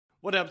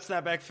What up,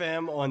 Snapback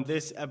fam? On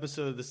this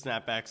episode of the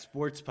Snapback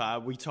Sports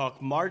Pod, we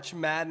talk March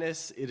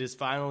Madness. It has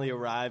finally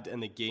arrived,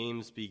 and the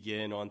games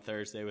begin on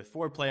Thursday with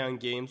 4 play-on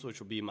games,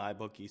 which will be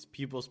MyBookie's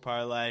People's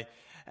Parlay.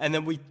 And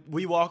then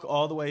we walk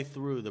all the way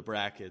through the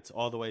brackets,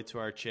 all the way to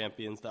our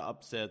champions, the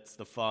upsets,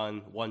 the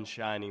fun, one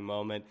shining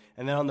moment.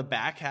 And then on the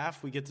back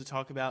half, we get to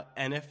talk about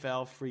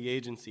NFL free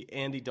agency,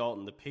 Andy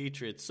Dalton, the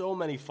Patriots, so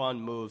many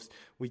fun moves.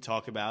 We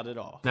talk about it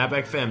all.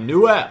 Snapback fam,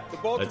 new app. The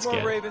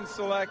Baltimore Ravens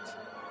select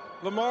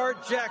Lamar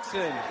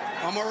Jackson.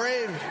 I'm a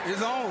Raven.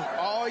 It's on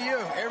all year,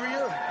 every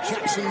year.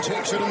 Jackson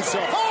takes it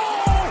himself.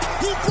 Oh!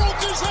 He broke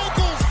his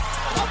ankles!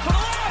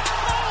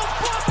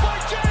 Blocked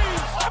by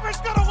James!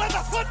 Auburn's gonna win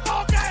the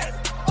football game!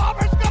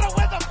 Auburn's gonna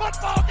win the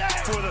football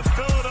game! For the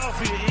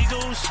Philadelphia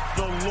Eagles,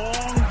 the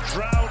long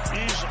drought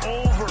is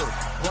over.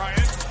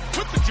 Bryant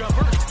with the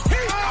jumper.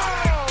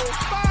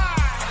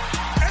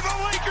 And the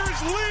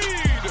Lakers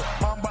lead!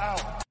 I'm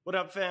out. What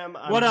up, fam?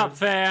 What up,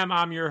 fam?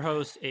 I'm your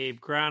host, Abe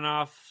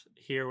Granoff,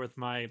 here with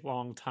my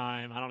long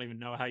time, I don't even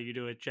know how you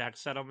do it, Jack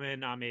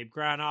Settleman. I'm Abe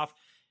Granoff,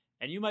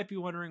 and you might be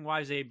wondering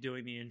why is Abe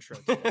doing the intro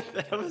today?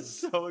 That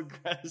was so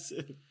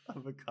aggressive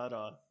of a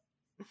cutoff.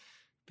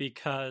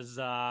 Because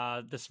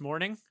this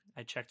morning,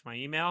 I checked my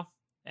email,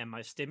 and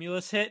my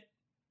stimulus hit,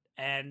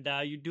 and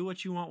you do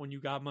what you want when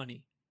you got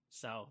money.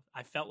 So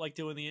I felt like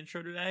doing the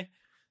intro today,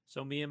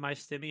 so me and my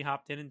stimmy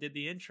hopped in and did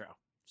the intro.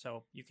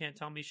 So you can't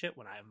tell me shit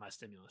when I have my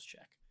stimulus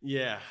check.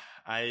 Yeah,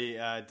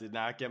 I did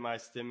not get my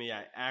stimmy.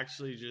 I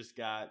actually just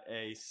got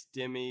a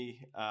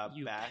stimmy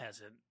You back.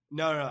 peasant.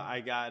 No, I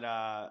got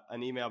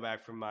an email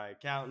back from my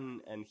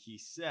accountant, and he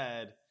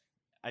said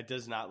it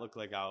does not look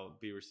like I'll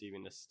be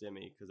receiving a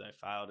stimmy because I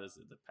filed as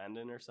a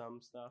dependent or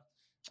some stuff.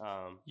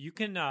 You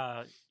can,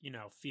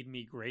 feed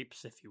me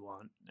grapes if you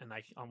want, and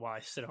while I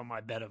sit on my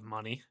bed of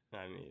money.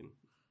 I mean,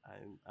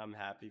 I'm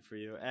happy for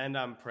you, and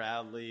I'm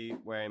proudly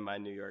wearing my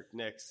New York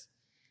Knicks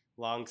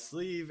long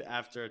sleeve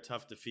after a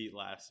tough defeat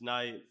last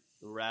night.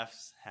 The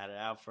refs had it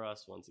out for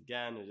us once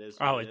again. It is.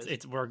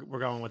 We're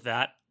going with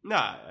that.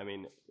 Nah, I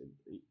mean,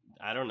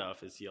 I don't know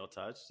if his heel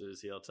touched. Did his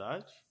heel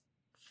touch?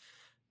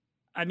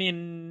 I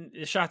mean,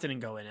 the shot didn't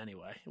go in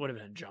anyway. It would have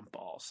been a jump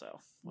ball, so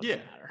what does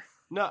it matter?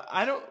 No,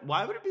 I don't.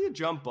 Why would it be a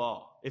jump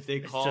ball if they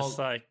call?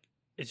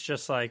 It's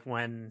just like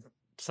when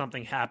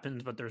something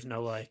happens, but there's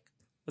no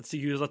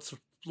let's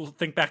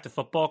think back to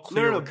football.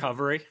 Clear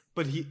recovery.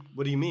 But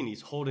what do you mean?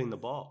 He's holding the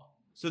ball.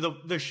 So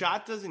the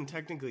shot doesn't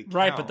technically count.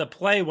 Right, but the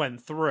play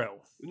went through.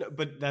 No,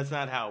 but that's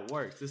not how it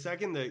works. The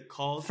second the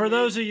calls... For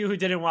those of you who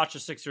didn't watch the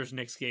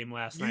Sixers-Knicks game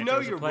last night... You know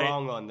you're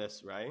wrong on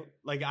this, right?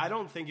 I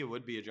don't think it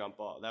would be a jump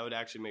ball. That would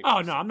actually make... Oh,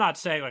 no, I'm not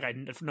saying I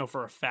know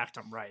for a fact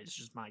I'm right. It's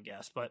just my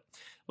guess. But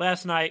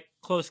last night,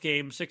 close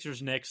game,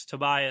 Sixers-Knicks.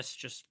 Tobias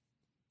just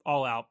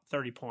all out,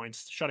 30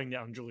 points, shutting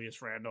down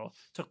Julius Randle.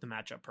 Took the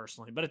matchup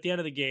personally. But at the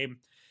end of the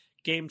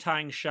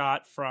game-tying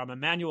shot from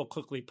Emmanuel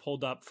Quickley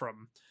pulled up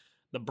from...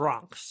 the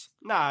Bronx.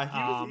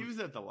 Nah, he was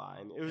at the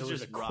line. It was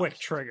just a quick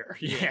trigger.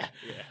 Yeah.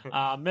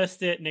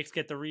 Missed it. Knicks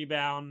get the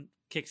rebound,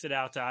 kicks it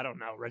out to, I don't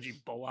know, Reggie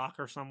Bullock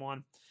or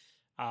someone.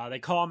 They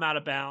call him out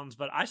of bounds,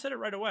 but I said it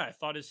right away. I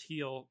thought his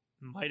heel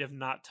might have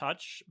not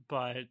touched,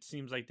 but it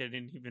seems like they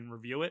didn't even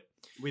review it.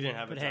 We didn't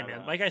have But hey,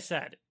 man, like I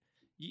said,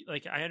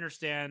 I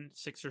understand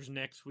Sixers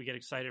Knicks. We get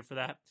excited for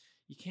that.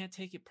 You can't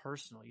take it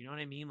personal. You know what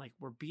I mean?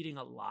 We're beating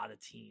a lot of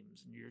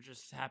teams, and you're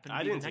just happen to be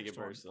I didn't the take next it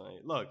personally.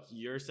 Look,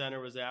 your center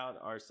was out.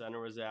 Our center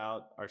was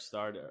out. Our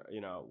starter,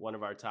 one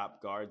of our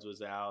top guards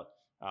was out.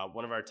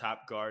 One of our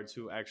top guards,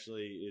 who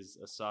actually is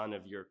a son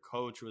of your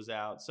coach, was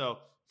out. So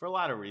for a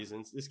lot of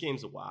reasons, this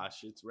game's a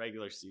wash. It's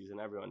regular season.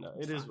 Everyone knows.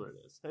 It is what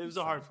it is. It was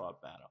a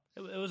hard-fought battle.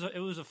 It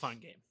was a fun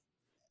game.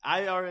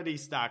 I already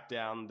stocked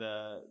down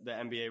the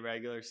NBA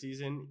regular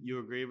season. You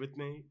agree with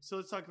me? So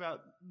let's talk about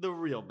the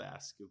real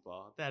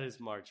basketball. That is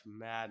March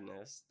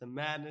Madness. The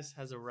madness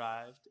has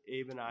arrived.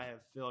 Abe and I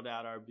have filled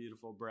out our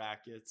beautiful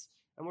brackets,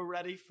 and we're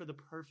ready for the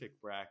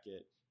perfect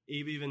bracket.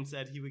 Abe even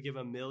said he would give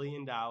 $1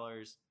 million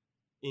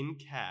in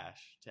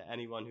cash to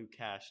anyone who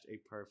cashed a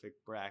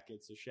perfect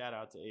bracket. So shout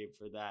out to Abe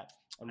for that.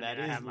 And that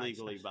is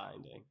legally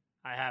binding.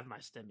 I have my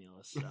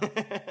stimulus. So.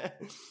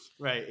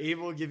 Right. Abe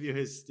will give you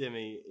his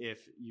stimmy if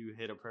you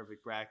hit a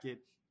perfect bracket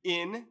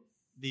in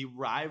the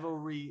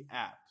Rivalry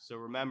app. So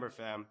remember,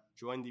 fam,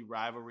 join the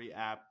Rivalry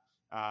app.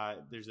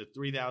 There's a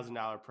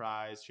 $3,000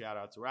 prize. Shout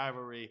out to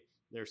Rivalry.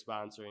 They're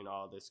sponsoring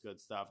all this good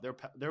stuff.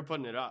 They're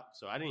putting it up.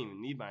 So I didn't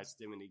even need my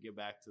stimmy to get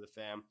back to the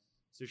fam.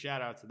 So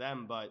shout out to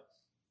them. But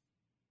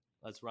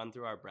let's run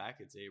through our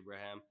brackets,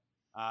 Abraham.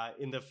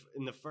 In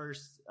the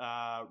first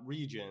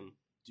region,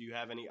 do you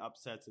have any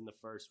upsets in the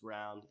first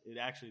round? It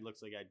actually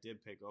looks like I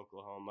did pick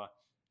Oklahoma.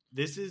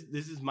 This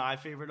is my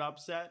favorite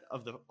upset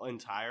of the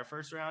entire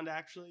first round,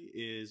 actually,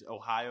 is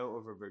Ohio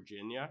over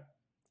Virginia.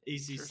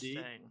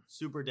 ACC,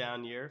 super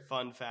down year.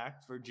 Fun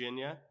fact,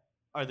 Virginia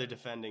are the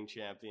defending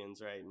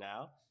champions right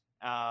now.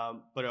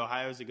 But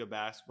Ohio's a good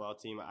basketball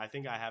team. I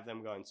think I have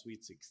them going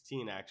Sweet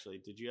 16, actually.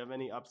 Did you have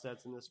any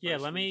upsets in this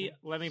first let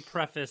me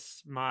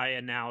preface my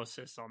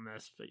analysis on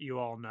this, but you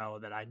all know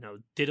that I know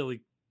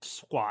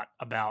squat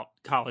about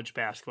college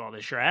basketball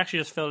this year. I actually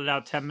just filled it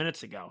out 10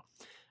 minutes ago.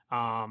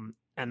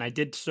 And I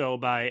did so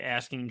by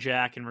asking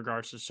Jack in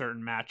regards to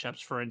certain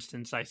matchups. For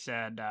instance, I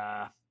said,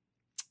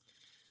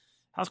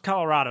 how's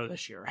Colorado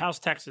this year? How's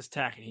Texas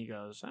Tech? And he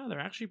goes, oh, they're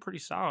actually pretty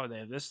solid. They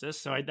have this.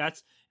 So and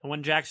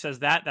when Jack says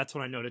that, that's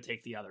when I know to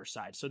take the other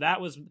side. So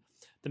that was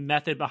the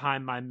method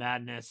behind my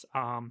madness.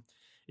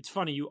 It's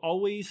funny. You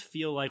always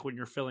feel like when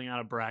you're filling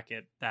out a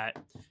bracket that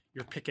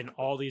you're picking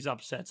all these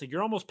upsets. Like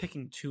you're almost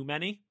picking too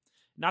many.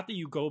 Not that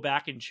you go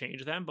back and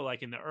change them, but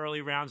like in the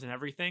early rounds and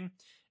everything.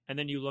 And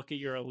then you look at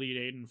your Elite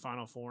Eight and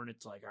Final Four, and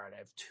it's like, all right, I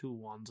have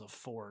 2 1s, a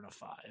 4, and a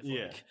 5.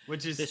 Yeah, like,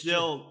 which is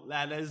still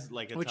that is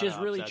like a which ton is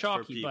of really upsets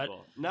chalky. for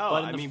people.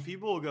 I mean,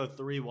 people will go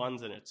 3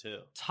 1s in it too.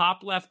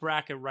 Top left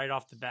bracket right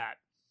off the bat.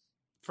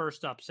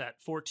 First upset,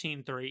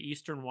 14-3,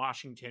 Eastern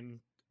Washington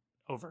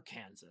over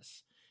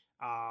Kansas.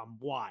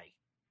 Why?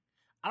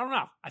 I don't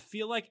know. I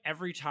feel like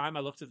every time I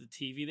looked at the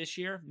TV this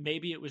year,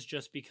 maybe it was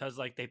just because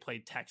like they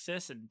played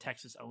Texas and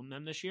Texas owned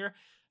them this year.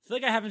 I feel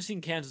like I haven't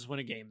seen Kansas win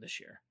a game this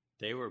year.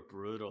 They were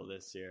brutal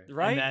this year,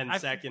 right? And then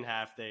second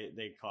half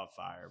they caught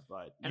fire,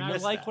 but I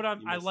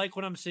like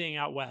what I'm seeing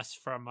out west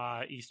from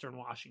Eastern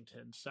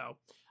Washington. So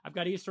I've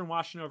got Eastern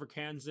Washington over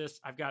Kansas.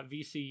 I've got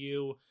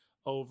VCU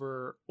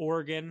over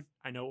Oregon.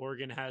 I know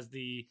Oregon has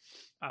the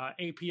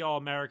AP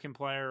All-American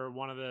player,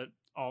 one of the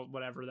all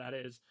whatever that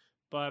is,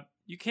 but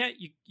you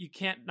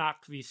can't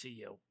knock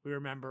VCU. We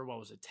remember, what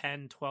was it,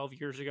 10, 12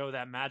 years ago,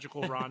 that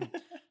magical run.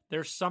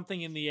 There's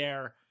something in the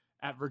air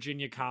at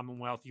Virginia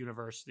Commonwealth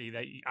University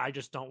that I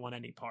just don't want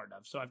any part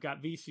of. So I've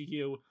got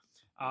VCU,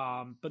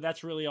 but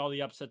that's really all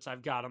the upsets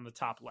I've got on the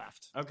top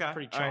left. Okay.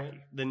 Pretty chalky.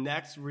 Right. The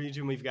next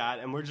region we've got,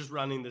 and we're just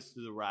running this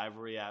through the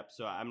Rivalry app,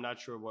 so I'm not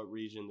sure what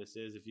region this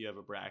is if you have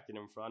a bracket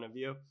in front of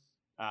you.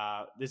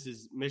 This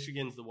is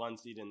Michigan's the 1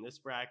 seed in this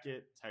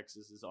bracket.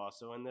 Texas is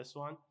also in this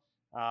one.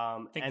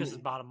 I think this is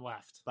bottom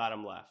left.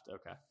 Bottom left,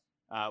 okay.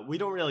 We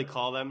don't really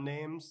call them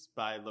names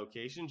by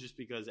location just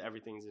because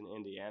everything's in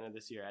Indiana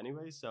this year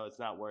anyway, so it's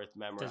not worth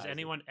memorizing. Does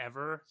anyone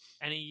ever,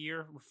 any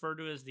year, refer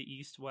to it as the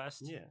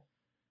East-West? Yeah.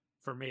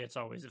 For me, it's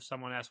always, if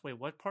someone asks, wait,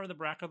 what part of the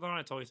bracket are on?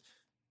 It's always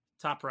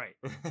top right.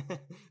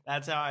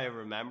 That's how I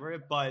remember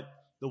it, but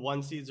the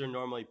 1 seeds are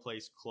normally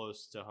placed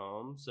close to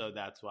home, so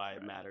that's why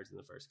it matters in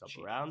the first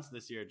couple rounds.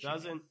 This year it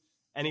doesn't.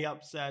 Any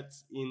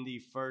upsets in the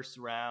first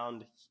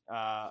round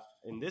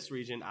in this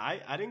region? I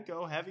didn't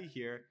go heavy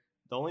here.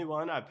 The only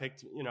one I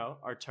picked,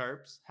 are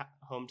Terps,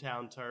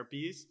 hometown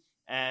Terpies,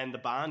 and the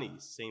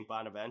Bonnies, St.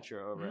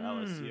 Bonaventure over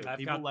LSU.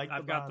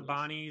 I've got the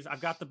Bonnies.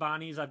 I've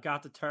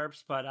got the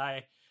Terps, but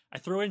I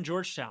threw in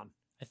Georgetown.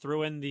 I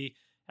threw in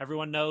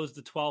everyone knows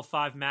the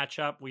 12-5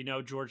 matchup. We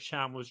know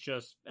Georgetown was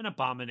just an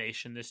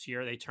abomination this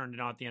year. They turned it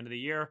on at the end of the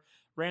year,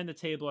 ran the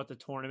table at the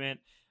tournament.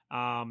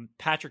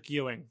 Patrick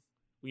Ewing,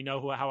 we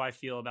know how I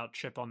feel about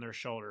chip on their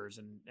shoulders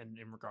and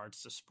in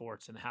regards to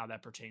sports and how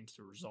that pertains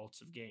to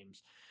results of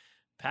games.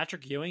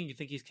 Patrick Ewing, you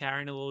think he's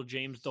carrying a little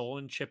James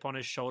Dolan chip on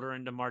his shoulder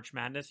into March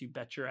Madness? You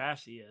bet your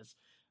ass he is.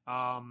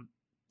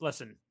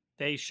 Listen,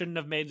 they shouldn't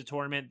have made the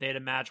tournament. They had a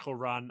magical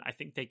run. I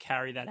think they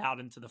carry that out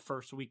into the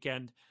first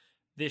weekend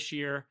this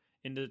year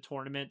into the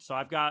tournament. So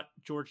I've got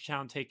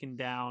Georgetown taking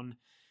down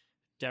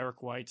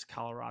Derek White's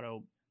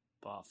Colorado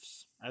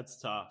Buffs. That's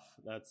tough.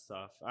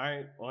 All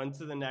right, on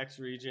to the next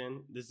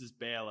region. This is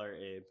Baylor,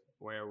 Abe.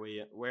 Where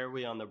are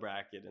we on the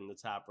bracket? In the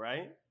top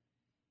right?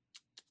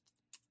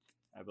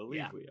 I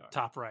believe we are.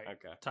 Top right.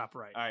 Okay. Top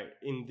right. All right.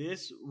 In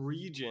this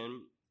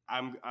region,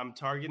 I'm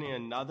targeting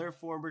another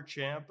former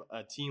champ,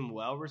 a team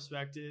well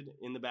respected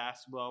in the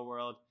basketball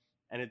world,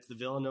 and it's the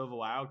Villanova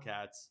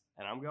Wildcats.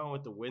 And I'm going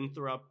with the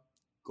Winthrop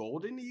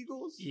Golden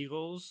Eagles.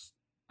 Eagles.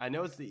 I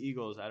know it's the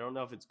Eagles. I don't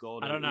know if it's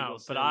Golden. I don't know,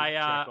 Eagles, but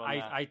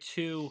I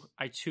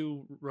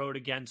too wrote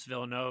against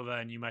Villanova,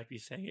 and you might be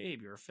saying,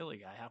 Abe, you're a Philly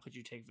guy. How could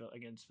you take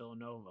against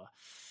Villanova?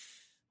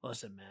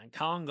 Listen, man,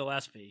 Colin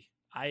Gillespie.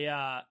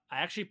 I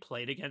actually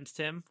played against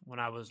him when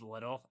I was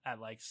little at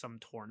like some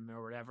tournament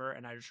or whatever,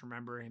 and I just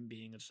remember him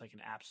being just like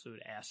an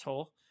absolute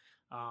asshole.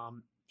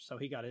 So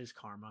he got his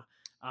karma.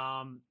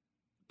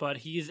 But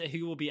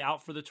he will be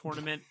out for the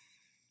tournament,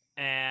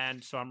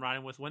 and so I'm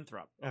riding with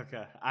Winthrop.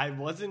 Okay, I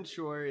wasn't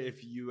sure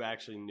if you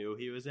actually knew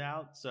he was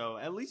out, so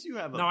at least you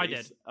have a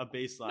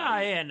baseline.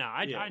 I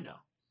know.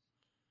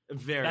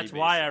 Very. That's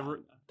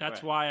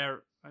why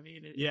I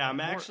mean.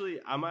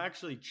 I'm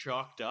actually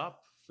chalked up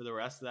for the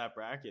rest of that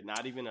bracket.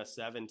 Not even a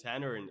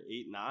 7-10 or an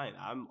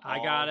 8-9.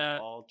 I got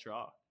all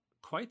chalk.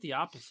 Quite the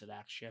opposite,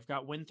 actually. I've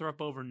got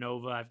Winthrop over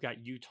Nova. I've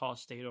got Utah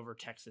State over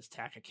Texas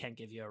Tech. I can't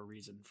give you a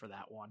reason for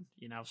that one.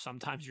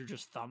 Sometimes you're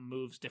just thumb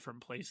moves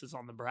different places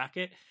on the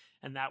bracket,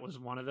 and that was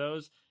one of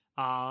those.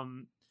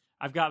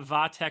 I've got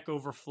Vatech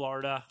over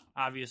Florida.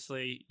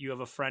 Obviously, you have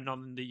a friend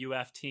on the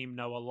UF team,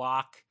 Noah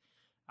Locke.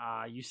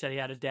 You said he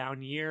had a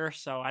down year,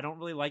 so I don't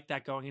really like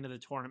that going into the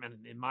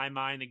tournament. In my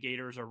mind, the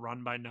Gators are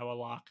run by Noah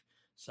Locke.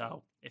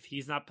 So if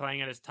he's not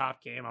playing at his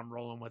top game, I'm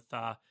rolling with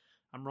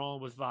I'm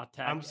rolling with Vatek.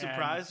 I'm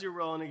surprised you're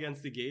rolling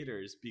against the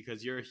Gators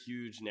because you're a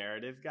huge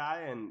narrative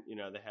guy, and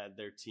they had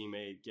their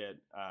teammate get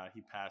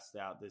he passed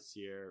out this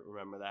year.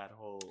 Remember that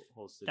whole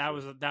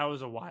situation? That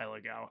was a while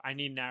ago. I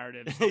need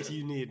narratives.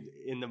 You need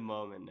in the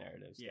moment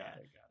narratives. Yeah.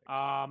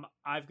 Got it.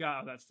 I've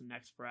got that's the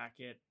next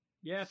bracket.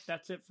 Yeah,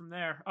 that's it from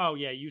there. Oh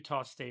yeah,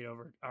 Utah State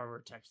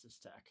over Texas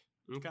Tech.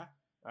 Okay.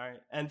 All right.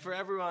 And for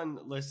everyone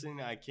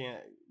listening,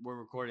 we're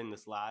recording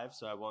this live,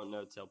 so I won't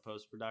know till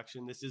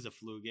post-production. This is a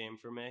flu game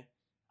for me.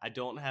 I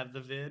don't have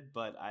the vid,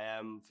 but I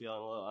am feeling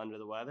a little under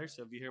the weather.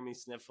 So if you hear me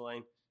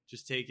sniffling,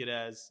 just take it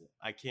as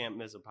I can't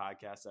miss a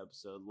podcast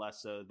episode,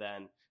 less so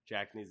than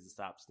Jack needs to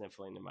stop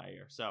sniffling in my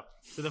ear. So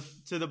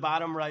to the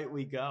bottom right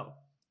we go.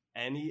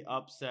 Any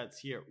upsets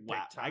here?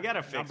 Wow. I got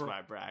to fix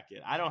my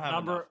bracket. I don't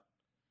have enough.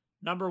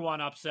 Number one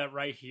upset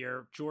right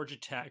here, Georgia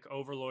Tech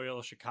over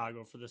Loyola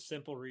Chicago for the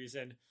simple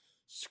reason,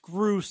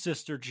 screw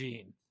Sister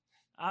Jean.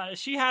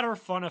 She had her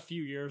fun a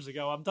few years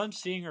ago. I'm done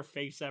seeing her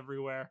face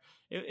everywhere.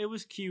 It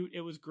was cute.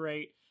 It was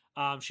great.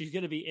 She's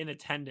going to be in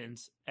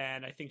attendance,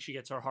 and I think she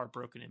gets her heart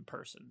broken in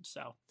person.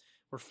 So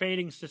we're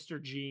fading Sister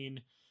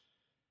Jean.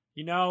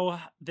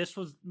 This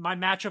was my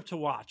matchup to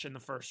watch in the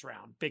first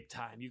round, big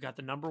time. You got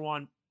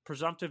the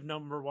presumptive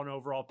number one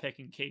overall pick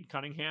in Cade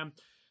Cunningham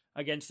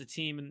against a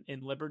team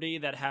in Liberty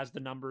that has the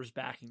numbers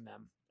backing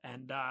them.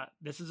 And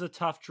this is a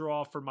tough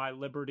draw for my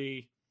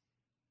Liberty.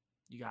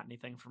 You got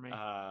anything for me?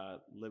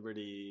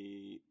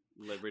 Liberty.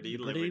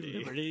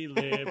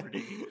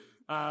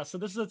 So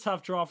this is a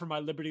tough draw for my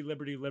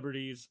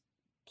Liberties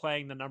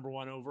playing the number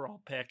one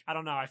overall pick. I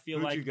don't know. I feel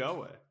Who'd you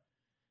go with?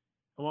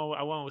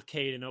 I went with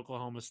Cade in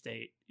Oklahoma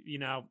State,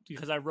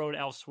 because I wrote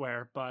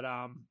elsewhere. But,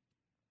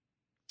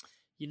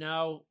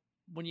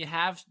 when you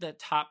have the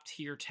top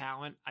tier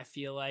talent, I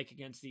feel like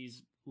against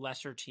these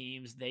lesser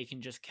teams, they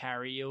can just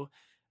carry you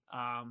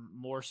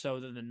more so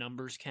than the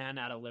numbers can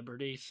out of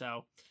Liberty.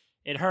 So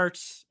it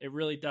hurts. It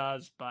really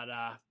does. But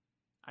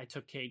I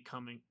took Cade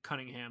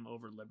Cunningham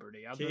over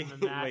Liberty. Other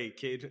than that, wait,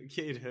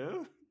 Cade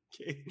who?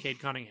 Cade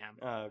Cunningham.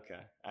 Oh, okay.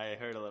 I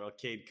heard a little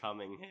Cade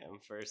Cunningham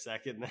for a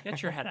second there.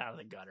 Get your head out of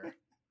the gutter.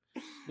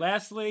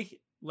 Lastly,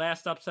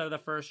 last upset of the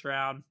first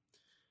round.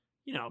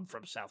 I'm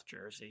from South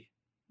Jersey.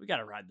 We got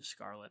to ride the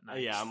Scarlet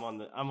Knights. Yeah, I'm on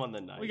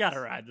the Knights. We got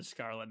to ride the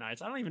Scarlet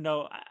Knights. I don't even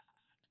know. I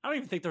don't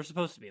even think they're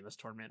supposed to be in this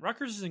tournament.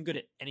 Rutgers isn't good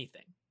at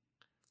anything.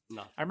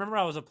 No. I remember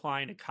I was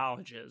applying to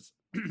colleges.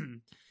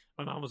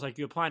 My mom was like,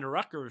 "You applying to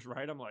Rutgers,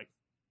 right?" I'm like,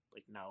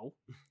 no.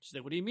 She's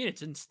like, "What do you mean?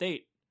 It's in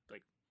state."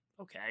 Like,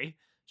 okay.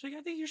 She's like,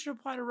 "I think you should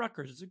apply to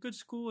Rutgers. It's a good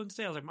school in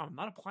state." I was like, "Mom, I'm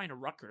not applying to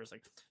Rutgers.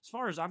 Like, as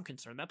far as I'm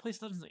concerned, that place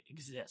doesn't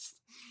exist."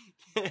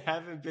 I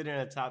haven't been in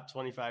a top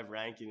 25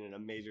 ranking in a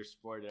major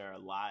sport in our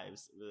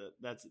lives.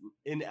 That's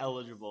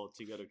ineligible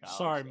to go to college.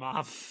 Sorry,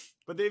 Mom.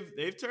 But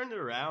they've turned it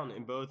around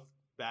in both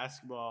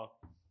basketball.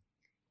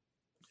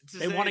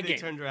 They won a game.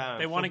 Turned around.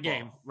 They won a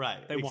game.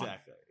 Right. They won.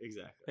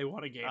 Exactly. They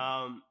won a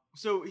game.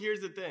 So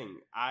here's the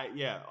thing. I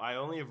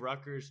only have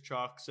Rutgers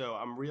chalk. So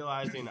I'm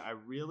realizing I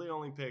really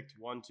only picked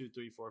 1, 2,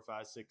 3, 4,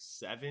 5, 6,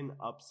 7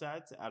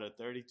 upsets out of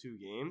 32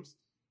 games.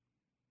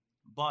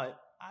 But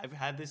I've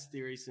had this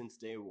theory since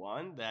day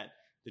one that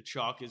the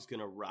chalk is going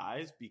to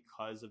rise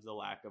because of the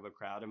lack of a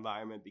crowd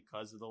environment,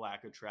 because of the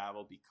lack of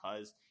travel,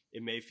 because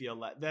it may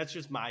feel that's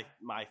just my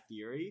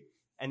theory.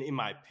 And in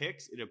my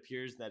picks, it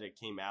appears that it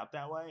came out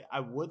that way. I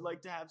would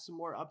like to have some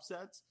more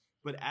upsets,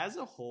 but as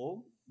a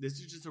whole, this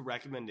is just a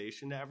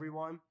recommendation to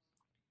everyone.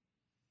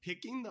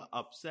 Picking the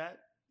upset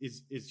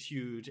is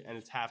huge, and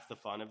it's half the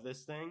fun of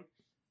this thing.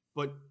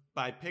 But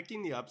by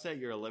picking the upset,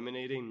 you're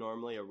eliminating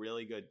normally a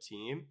really good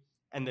team.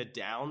 And the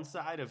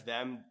downside of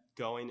them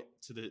going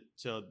to the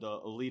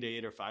Elite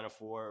Eight or Final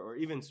Four or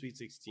even Sweet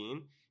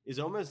 16 is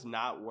almost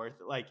not worth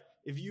it. Like,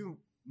 if you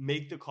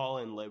make the call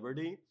in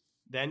Liberty,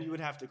 then you would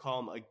have to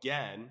call them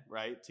again,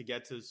 right, to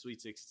get to the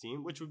Sweet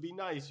 16, which would be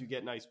nice. You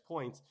get nice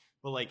points.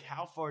 But, like,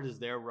 how far does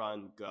their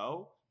run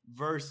go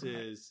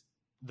versus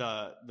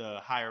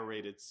the higher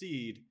rated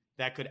seed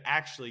that could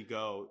actually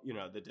go,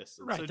 the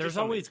distance? Right. So there's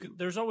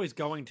always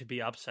going to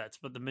be upsets,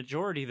 but the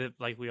majority that,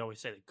 like we always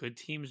say, the good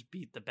teams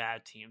beat the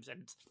bad teams.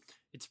 And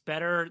it's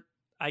better,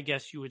 I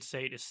guess you would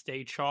say, to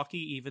stay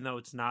chalky, even though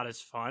it's not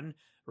as fun,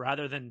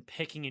 rather than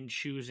picking and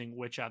choosing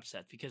which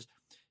upset. Because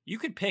you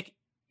could pick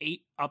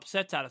 8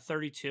 upsets out of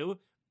 32.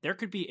 There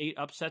could be 8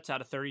 upsets out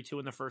of 32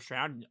 in the first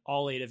round, and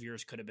all 8 of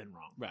yours could have been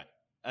wrong. Right.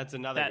 That's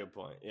another good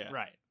point. Yeah.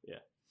 Right. Yeah.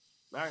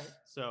 All right.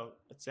 So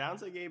it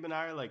sounds like Abe and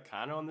I are like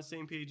kind of on the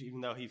same page, even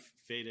though he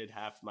faded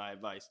half my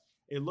advice.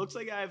 It looks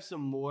like I have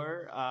some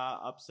more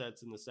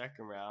upsets in the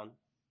second round.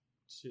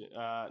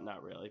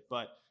 Not really.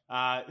 But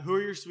who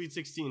are your Sweet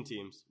 16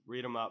 teams?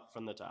 Read them up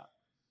from the top.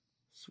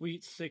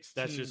 Sweet 16.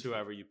 That's just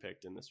whoever you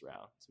picked in this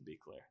round, to be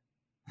clear.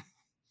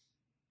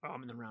 Oh,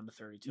 I'm in the round of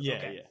 32. Yeah,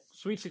 okay. yeah.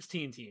 Sweet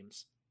 16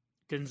 teams.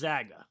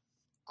 Gonzaga,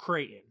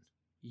 Creighton,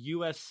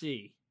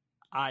 USC,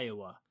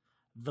 Iowa,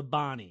 the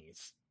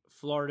Bonnies,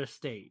 Florida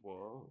State,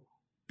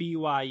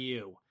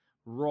 BYU,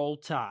 Roll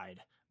Tide,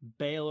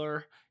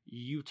 Baylor,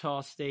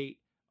 Utah State,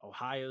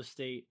 Ohio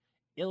State,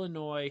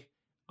 Illinois,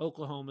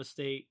 Oklahoma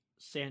State,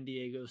 San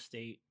Diego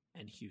State,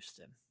 and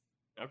Houston.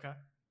 Okay.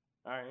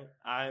 All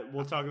right.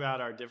 We'll talk about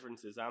our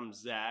differences. I'm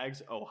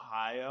Zags,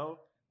 Ohio.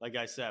 Like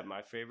I said,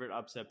 my favorite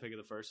upset pick of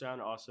the first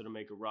round, also to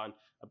make a run.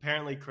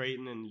 Apparently,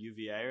 Creighton and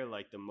UVA are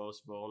like the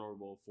most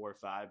vulnerable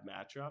 4-5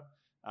 matchup.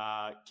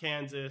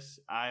 Kansas,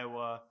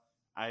 Iowa.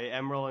 I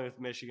am rolling with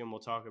Michigan.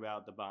 We'll talk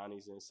about the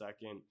Bonnies in a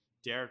second.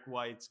 Derek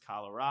White's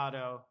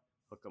Colorado,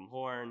 Hook'em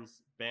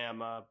Horns,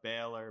 Bama,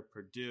 Baylor,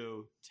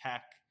 Purdue,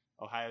 Tech,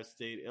 Ohio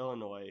State,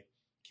 Illinois,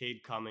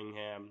 Cade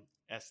Cunningham,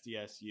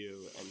 SDSU,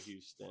 and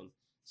Houston.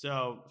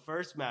 So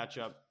first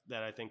matchup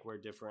that I think we're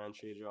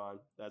differentiated on,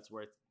 that's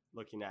worth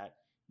looking at.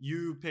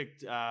 You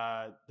picked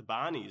the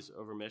Bonnies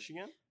over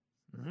Michigan.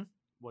 Mm-hmm.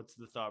 What's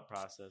the thought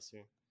process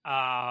here?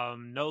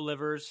 No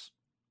livers.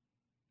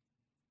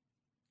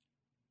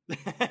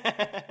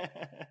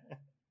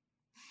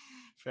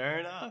 Fair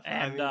enough.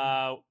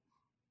 And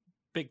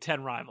Big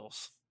Ten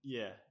rivals.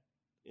 Yeah.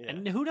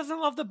 And who doesn't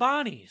love the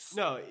Bonnies?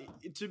 No,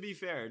 to be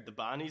fair, the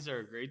Bonnies are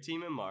a great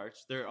team in March.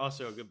 They're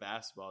also a good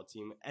basketball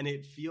team. And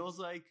it feels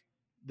like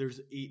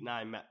there's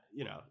 8-9,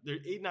 their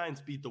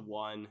 8-9s beat the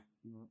 1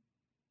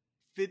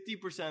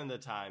 50% of the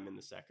time in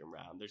the second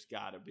round. There's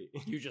got to be.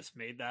 You just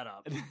made that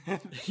up.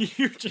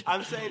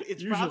 I'm saying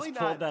it's probably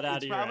not.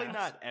 It's probably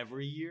not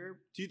every year.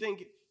 Do you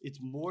think it's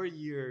more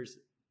years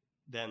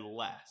than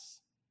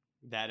less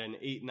that an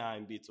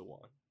 8-9 beats a 1?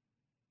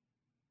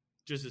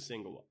 Just a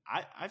single one.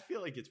 I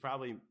feel like it's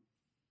probably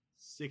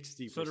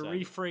 60%. So to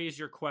rephrase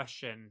your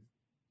question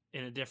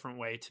in a different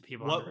way to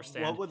people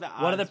understand, what would the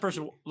odds what are the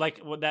person be? Like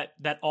what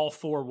that all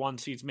 4 1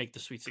 seeds make the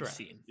Sweet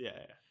 16? Correct.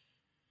 Yeah.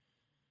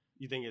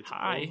 You think it's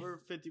high. Over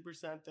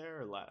 50%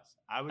 there or less?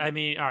 I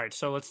mean, all right.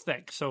 So let's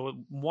think. So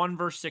 1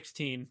 versus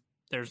 16,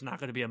 there's not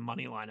going to be a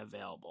money line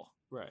available,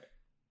 right?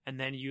 And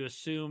then you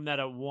assume that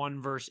a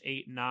 1 versus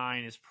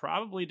 8-9 is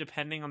probably,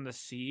 depending on the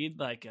seed,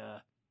 like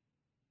a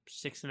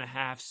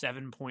 6.5,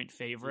 7 point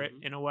favorite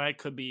in a way. It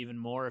could be even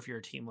more if you're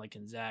a team like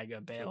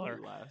Gonzaga, Baylor.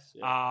 Less,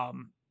 yeah.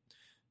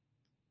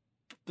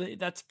 But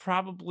that's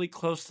probably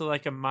close to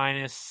like a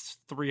minus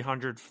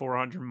 300,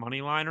 400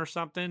 money line or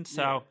something.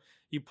 So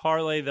you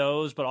parlay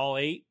those, but all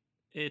 8,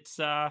 it's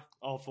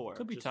all 4.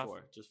 Could be just tough.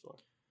 4, just 4.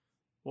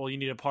 Well, you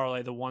need to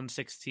parlay the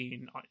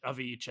 116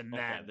 of each, and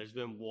okay, then there's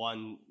been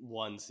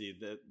one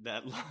seed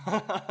that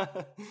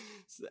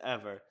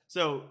ever.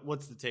 So,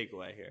 what's the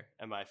takeaway here?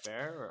 Am I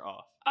fair or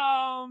off?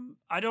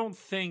 I don't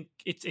think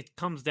it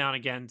comes down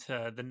again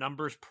to the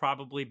numbers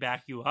probably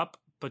back you up,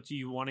 but do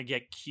you want to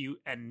get cute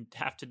and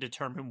have to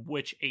determine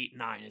which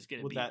 8-9 is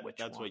going to be which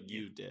that's one? what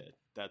you did.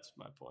 That's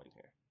my point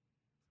here.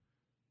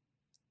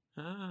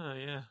 Ah,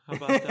 yeah. How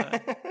about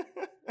that?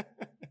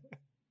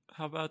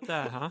 How about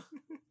that, huh?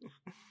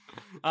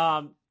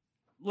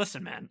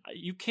 Listen, man,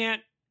 you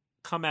can't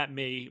come at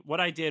me. What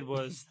I did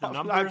was the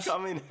numbers. I'm not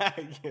coming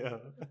at you.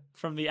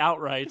 From the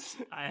outrights,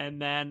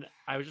 and then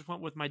I just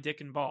went with my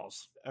dick and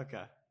balls.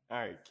 Okay. All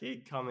right.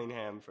 Cade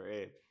Cunningham for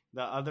 8.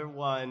 The other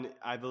one,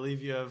 I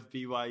believe you have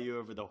BYU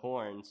over the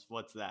Horns.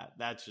 What's that?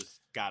 That's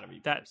just got to be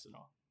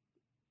personal.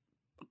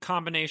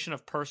 Combination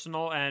of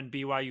personal and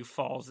BYU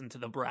falls into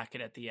the bracket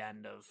at the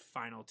end of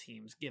final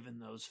teams, given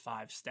those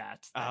 5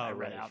 stats that I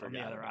read out on the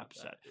other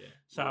upset. Yeah.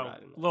 So a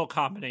little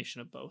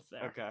combination of both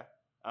there. Okay.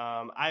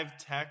 I have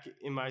Tech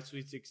in my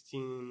Sweet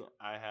 16.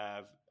 I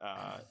have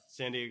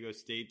San Diego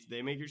State. Did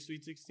they make your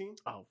Sweet 16?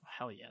 Oh,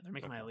 hell yeah. They're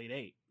making my Elite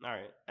 8. All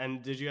right.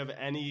 And did you have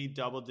any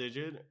double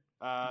digit?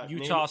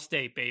 Utah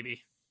State,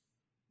 baby.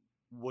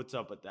 What's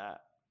up with that?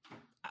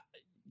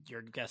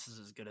 Your guess is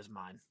as good as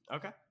mine.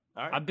 Okay.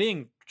 All right. I'm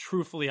being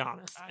truthfully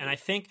honest. And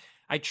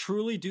I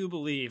truly do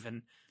believe,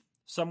 and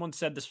someone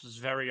said this was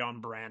very on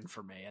brand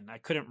for me, and I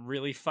couldn't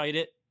really fight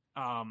it.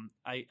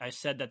 I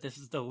said that this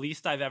is the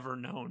least I've ever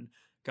known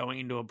going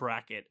into a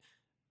bracket,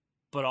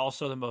 but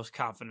also the most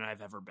confident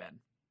I've ever been.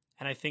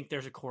 And I think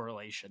there's a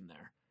correlation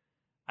there.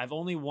 I've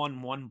only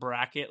won one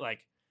bracket like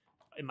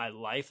in my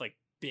life, like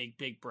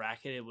big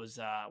bracket. It was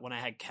when I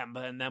had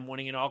Kemba and them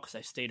winning it all because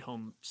I stayed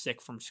home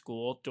sick from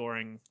school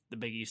during the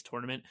Big East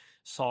tournament.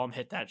 Saw him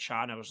hit that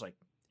shot, and I was like,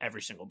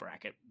 every single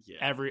bracket. Yeah.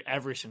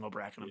 Every single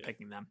bracket, I'm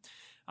picking them.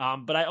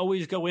 But I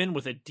always go in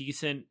with a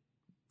decent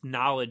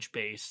knowledge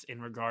base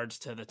in regards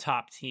to the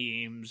top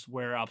teams,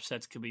 where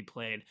upsets could be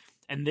played.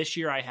 And this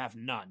year I have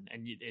none.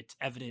 And it's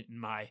evident in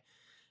my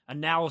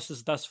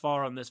analysis thus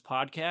far on this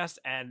podcast.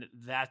 And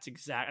that's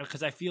exactly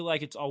because I feel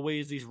like it's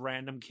always these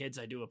random kids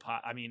I do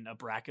a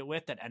bracket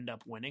with that end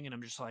up winning. And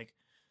I'm just like,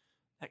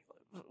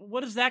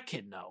 what does that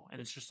kid know?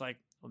 And it's just like,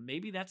 well,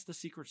 maybe that's the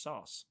secret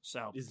sauce.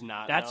 So it's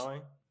not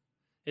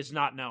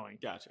knowing.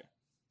 Gotcha.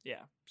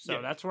 Yeah.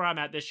 So that's where I'm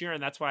at this year,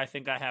 and that's why I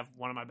think I have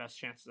one of my best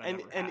chances I've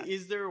ever had. And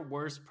is there a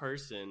worse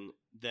person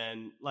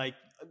than, like,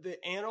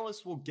 the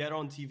analysts will get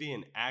on TV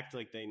and act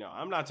like they know?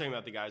 I'm not talking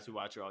about the guys who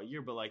watch it all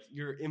year, but like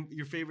your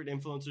favorite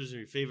influencers or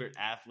your favorite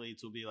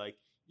athletes will be like,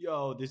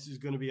 "Yo, this is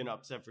going to be an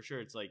upset for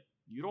sure." It's like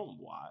you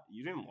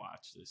didn't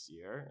watch this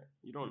year.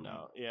 You don't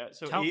know. Yeah.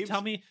 So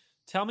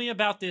tell me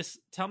about this.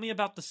 Tell me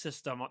about the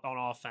system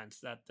on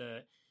offense that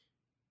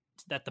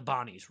the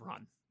Bonnies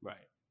run. Right.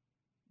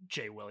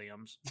 Jay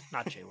Williams.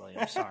 Not Jay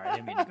Williams. Sorry, I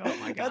didn't mean to go with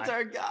my guy. That's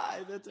our guy.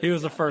 He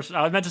was the first.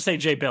 I meant to say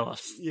Jay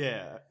Billis.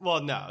 Yeah.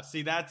 Well, no.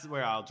 See, that's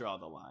where I'll draw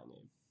the line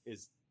in,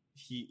 is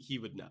he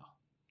would know.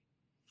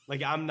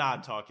 Like, I'm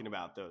not talking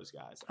about those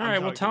guys. All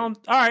right, well, tell him.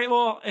 All right,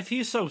 well, if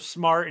he's so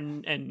smart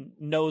and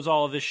knows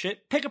all of this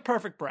shit, pick a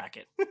perfect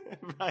bracket.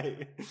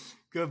 Right.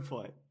 Good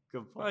point.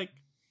 Like,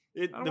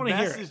 the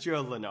best is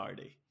Joe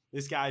Lunardi.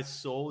 This guy's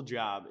sole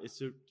job is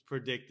to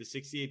predict the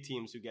 68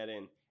 teams who get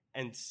in,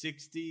 and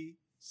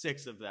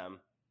 66 of them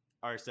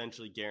are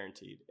essentially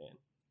guaranteed in.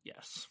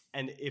 Yes.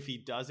 And if he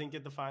doesn't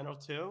get the final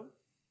two,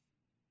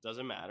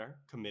 doesn't matter.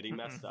 Committee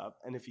messed up.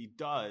 And if he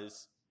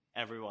does,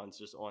 everyone's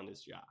just on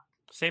his job.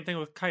 Same thing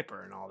with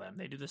Kuiper and all them.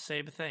 They do the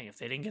same thing. If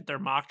they didn't get their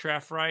mock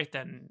draft right,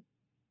 then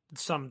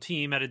some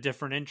team had a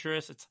different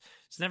interest. It's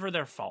never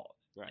their fault.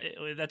 Right.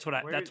 That's what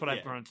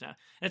I've grown to know.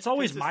 And it's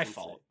always my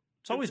fault.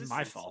 It's always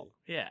my fault.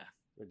 Yeah.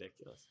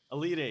 Ridiculous.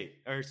 Elite Eight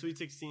or Sweet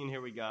 16.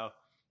 Here we go.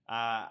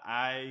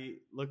 I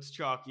looks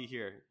chalky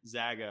here.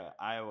 Zaga,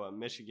 Iowa,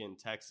 Michigan,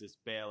 Texas,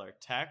 Baylor.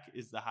 Tech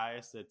is the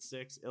highest at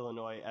 6.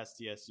 Illinois,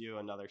 SDSU,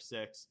 another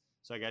 6.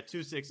 So I got 2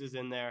 6s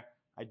in there.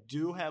 I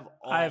do have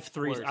all. I have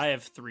 3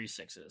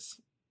 6s.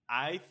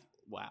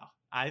 Wow.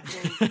 I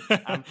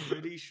think I'm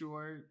pretty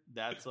sure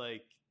that's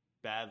like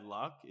bad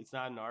luck. It's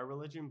not in our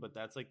religion, but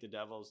that's like the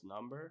devil's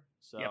number.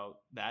 So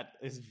that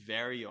is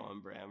very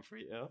on brand for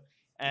you.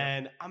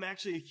 And I'm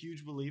actually a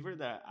huge believer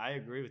that I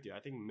agree with you. I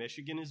think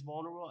Michigan is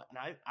vulnerable,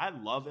 and I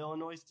love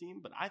Illinois' team,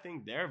 but I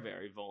think they're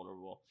very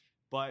vulnerable.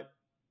 But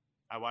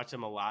I watch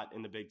them a lot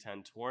in the Big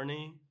Ten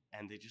tourney,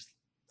 and they just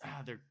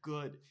they're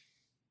good.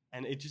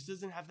 And it just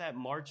doesn't have that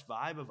March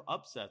vibe of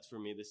upsets for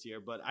me this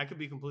year. But I could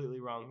be completely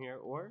wrong here,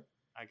 or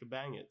I could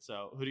bang it.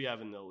 So who do you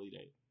have in the Elite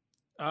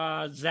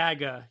Eight?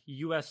 Zaga,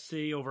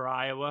 USC over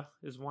Iowa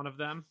is one of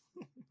them.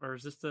 Or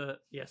is this the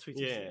Sweet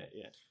 16?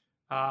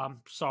 Yeah.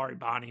 Sorry,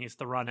 Bonnie, it's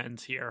the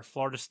run-ins here.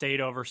 Florida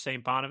State over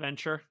St.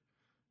 Bonaventure.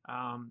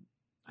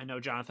 I know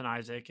Jonathan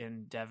Isaac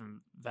and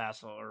Devin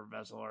Vassell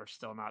are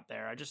still not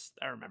there.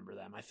 I remember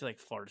them. I feel like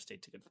Florida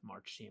State's a good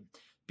March team.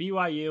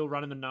 BYU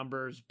running the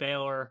numbers.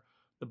 Baylor,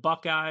 the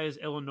Buckeyes,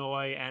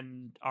 Illinois,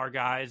 and our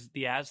guys,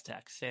 the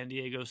Aztecs, San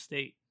Diego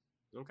State.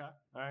 Okay.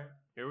 All right.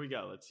 Here we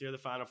go. Let's hear the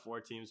Final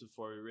Four teams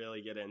before we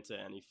really get into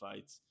any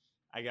fights.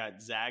 I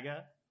got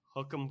Zaga,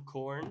 Hook'em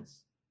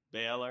Corns,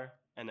 Baylor,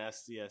 and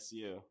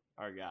SDSU,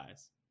 our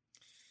guys.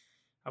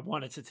 I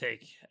wanted to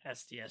take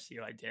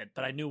SDSU, I did,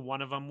 but I knew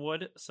one of them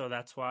would, so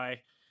that's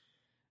why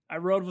I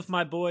rode with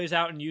my boys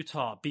out in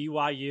Utah.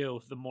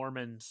 BYU, the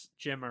Mormons,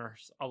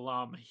 Jimmers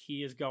alum.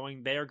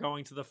 They are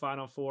going to the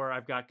Final Four.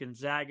 I've got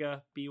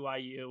Gonzaga,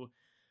 BYU,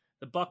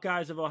 the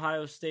Buckeyes of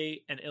Ohio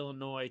State, and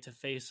Illinois to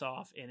face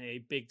off in a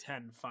Big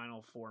Ten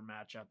Final Four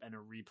matchup and a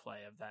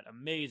replay of that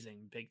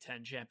amazing Big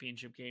Ten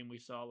championship game we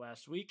saw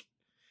last week.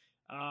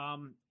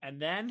 And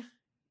then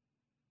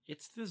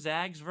it's the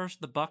Zags versus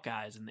the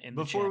Buckeyes in the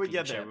Before we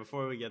get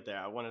there,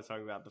 I want to talk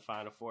about the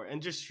Final Four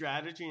and just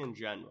strategy in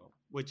general,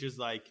 which is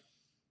like,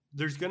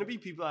 there's going to be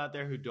people out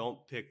there who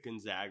don't pick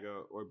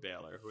Gonzaga or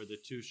Baylor, who are the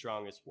 2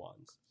 strongest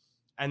ones.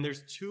 And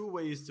there's 2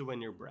 ways to win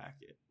your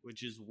bracket,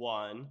 which is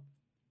 1,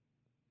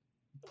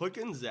 put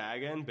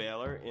Gonzaga and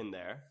Baylor in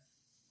there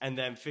and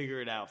then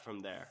figure it out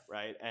from there,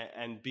 right?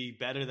 And be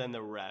better than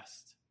the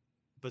rest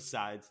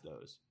besides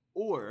those.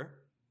 Or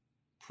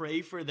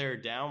pray for their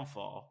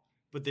downfall.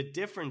 But the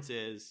difference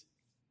is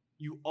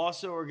you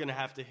also are going to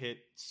have to hit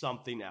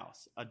something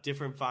else, a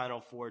different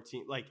Final Four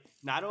team. Like,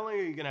 not only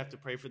are you going to have to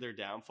pray for their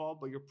downfall,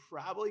 but you're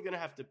probably going to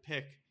have to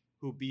pick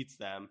who beats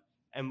them.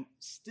 And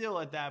still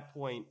at that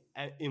point,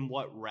 in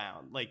what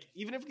round? Like,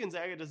 even if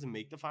Gonzaga doesn't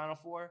make the Final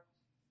Four,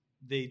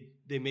 they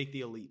make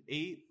the Elite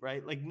Eight,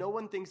 right? Like, no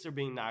one thinks they're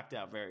being knocked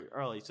out very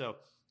early. So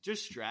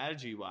just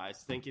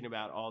strategy-wise, thinking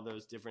about all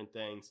those different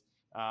things.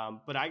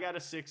 But I got a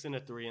 6 and a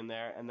 3 in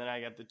there, and then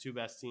I got the 2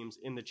 best teams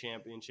in the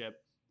championship.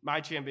 My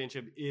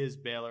championship is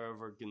Baylor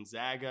over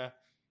Gonzaga.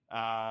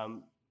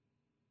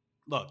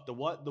 Look, the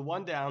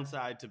one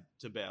downside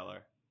to Baylor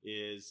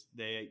is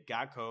they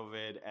got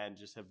COVID and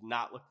just have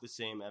not looked the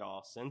same at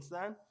all since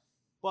then.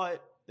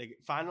 But they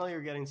finally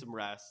are getting some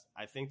rest.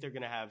 I think they're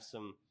going to have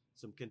some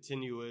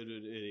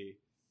continuity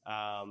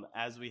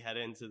as we head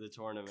into the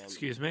tournament.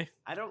 Excuse me?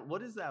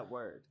 What is that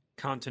word?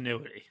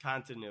 Continuity.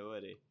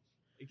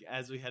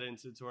 As we head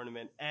into the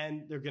tournament,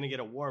 and they're going to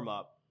get a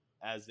warm-up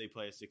as they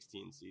play a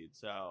 16 seed.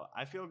 So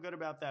I feel good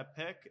about that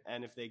pick,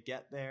 and if they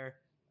get there,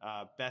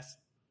 best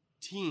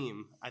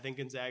team, I think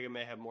Gonzaga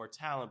may have more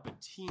talent, but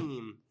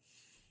team,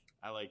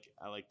 I like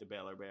the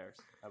Baylor Bears.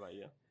 How about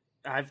you?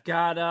 I've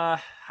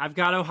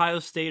got Ohio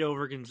State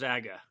over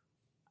Gonzaga.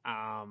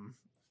 I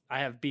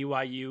have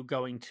BYU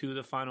going to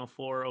the Final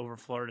Four over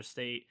Florida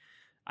State.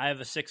 I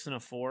have a 6 and a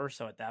 4,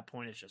 so at that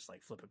point it's just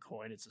like flip a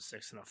coin. It's a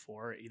 6 and a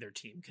 4. Either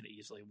team could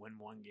easily win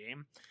one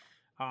game.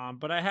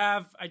 But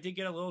I did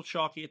get a little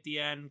chalky at the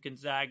end.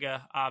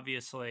 Gonzaga,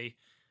 obviously,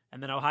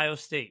 and then Ohio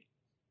State.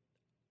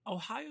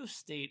 Ohio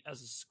State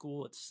as a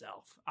school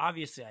itself,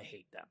 obviously I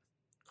hate them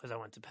because I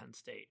went to Penn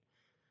State.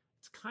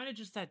 it's kind of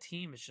just that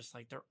team. It's just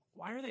like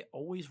why are they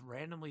always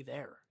randomly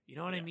there? You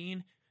know what I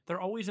mean? They're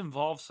always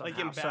involved somehow.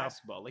 Like in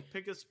basketball, like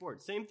pick a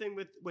sport. Same thing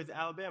with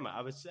Alabama.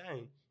 I was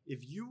saying,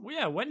 if you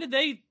when did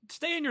they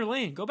stay in your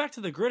lane? Go back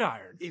to the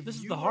gridiron. This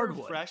is the hardwood. If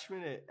you were a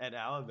freshman at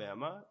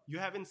Alabama, you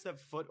haven't stepped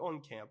foot on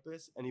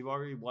campus, and you've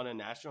already won a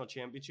national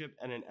championship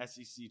and an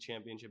SEC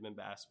championship in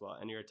basketball,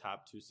 and you're a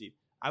top 2 seed.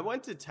 I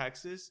went to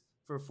Texas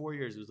for 4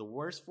 years. It was the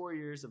worst 4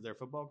 years of their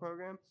football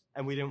program,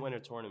 and we didn't win a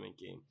tournament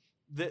game.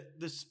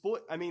 The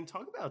sport. I mean,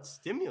 talk about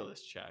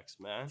stimulus checks,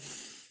 man.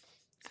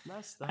 It's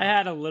messed up. I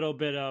had a little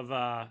bit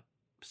of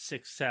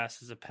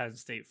success as a Penn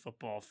State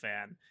football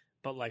fan,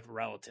 but like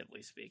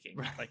relatively speaking,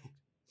 like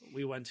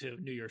we went to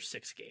New Year's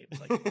 6 games.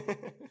 Like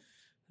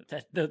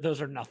those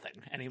are nothing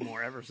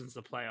anymore ever since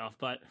the playoff.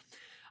 But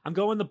I'm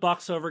going the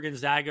Bucks over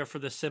Gonzaga for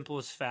the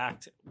simplest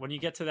fact. When you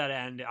get to that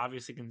end,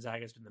 obviously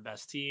Gonzaga's been the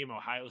best team.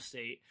 Ohio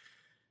State.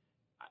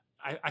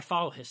 I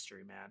follow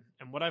history, man,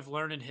 and what I've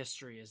learned in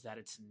history is that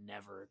it's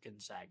never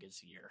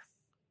Gonzaga's year.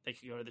 They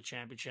could go to the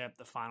championship,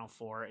 the Final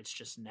Four. It's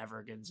just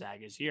never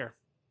Gonzaga's year.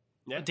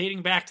 Yeah.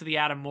 Dating back to the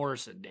Adam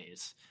Morrison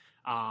days.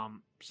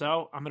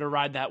 So I'm going to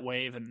ride that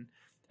wave. And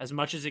as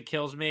much as it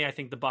kills me, I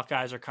think the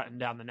Buckeyes are cutting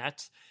down the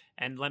nets.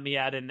 And let me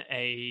add in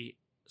a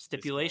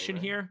stipulation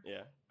here.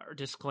 Yeah. Or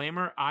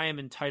disclaimer. I am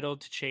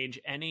entitled to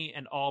change any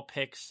and all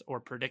picks or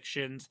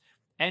predictions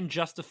and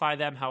justify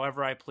them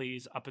however I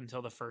please up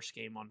until the first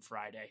game on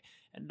Friday.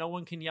 And no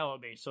one can yell at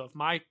me. So if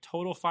my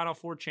total Final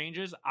Four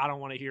changes, I don't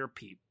want to hear a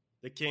peep.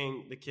 The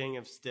king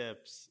of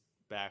stips,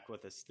 back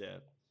with a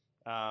stip.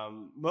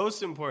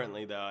 Most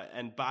importantly, though,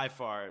 and by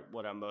far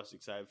what I'm most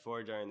excited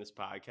for during this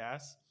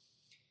podcast,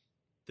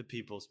 the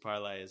People's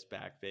Parlay is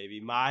back,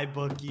 baby. My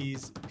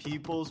Bookie's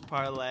People's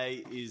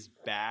Parlay is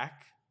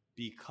back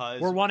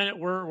because we're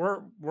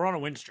on a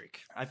win streak.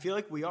 I feel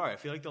like we are. I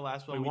feel like the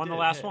last one we won the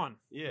last one.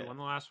 Yeah, we won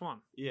the last one.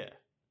 Yeah.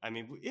 I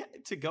mean,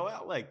 to go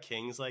out like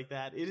kings like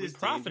that, we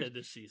profited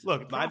this season.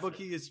 Look,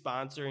 MyBookie is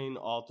sponsoring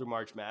all through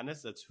March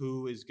Madness. That's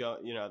who is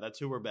going. That's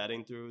who we're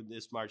betting through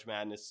this March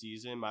Madness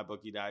season.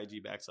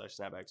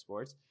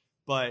 MyBookie.ag/snapbacksports.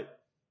 But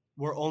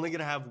we're only going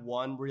to have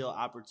one real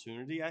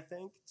opportunity, I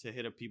think, to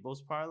hit a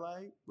People's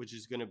Parlay, which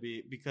is going to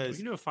be because we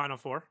can do a Final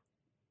Four.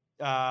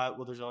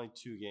 Well, there's only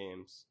 2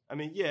 games. I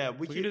mean, yeah,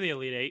 we can do the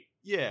Elite 8.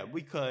 Yeah,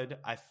 we could.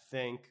 I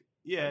think.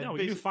 Yeah, no,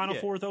 we do Final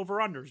Four with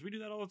over-unders. We do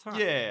that all the time.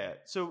 Yeah,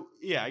 so,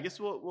 yeah, I guess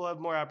we'll have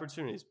more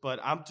opportunities.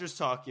 But I'm just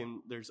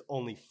talking there's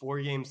only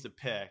 4 games to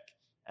pick,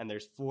 and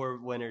there's 4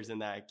 winners in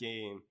that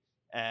game.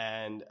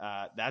 And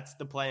that's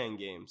the playing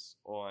games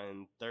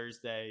on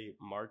Thursday,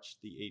 March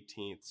the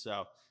 18th.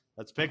 So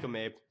let's pick them,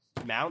 Abe.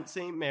 Mount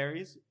St.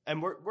 Mary's.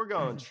 And we're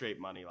going straight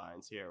money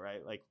lines here,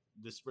 right? Like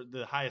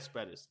the highest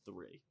spread is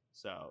 3.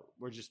 So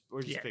we're just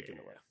picking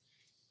the win.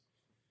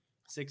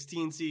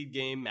 16 seed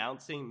game,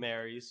 Mount St.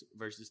 Mary's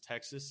versus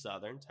Texas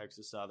Southern.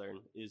 Texas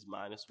Southern is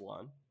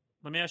 -1.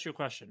 Let me ask you a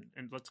question,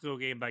 and let's go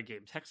game by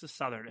game. Texas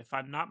Southern, if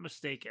I'm not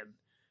mistaken,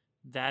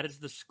 that is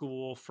the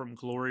school from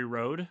Glory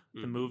Road,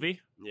 the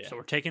movie. Yeah. So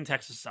we're taking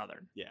Texas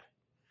Southern. Yeah.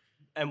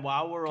 And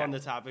while we're on the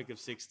topic of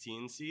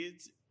 16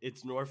 seeds,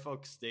 it's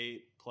Norfolk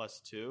State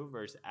 +2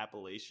 versus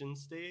Appalachian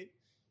State.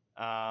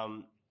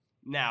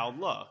 Now,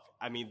 look,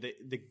 I mean,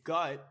 the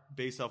gut,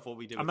 based off what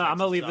we did with I'm going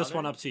to leave this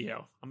one up to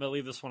you.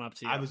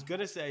 I was going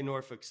to say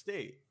Norfolk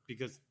State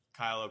because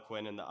Kyle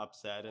O'Quinn and the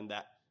upset and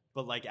that.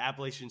 But, like,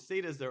 Appalachian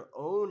State has their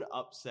own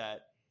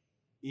upset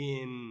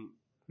in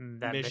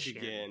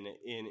Michigan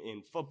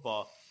in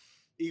football.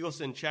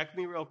 Eagleson, check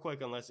me real quick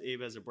unless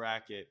Abe has a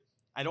bracket.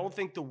 I don't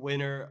think the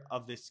winner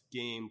of this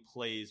game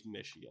plays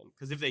Michigan.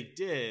 Because if they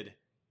did,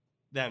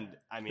 then,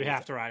 I mean, we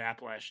have to ride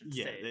Appalachian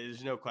State. Yeah,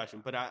 there's no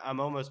question. But I'm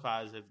almost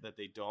positive that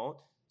they don't.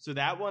 So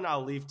that one,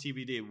 I'll leave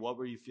TBD. What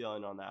were you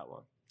feeling on that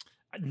one?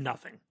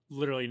 Nothing.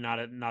 Literally not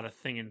a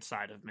thing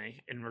inside of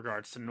me in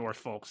regards to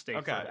Norfolk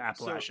State for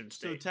Appalachian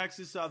State. So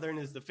Texas Southern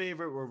is the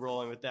favorite. We're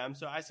rolling with them.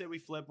 So I say we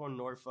flip on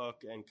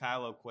Norfolk, and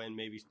Kyle O'Quinn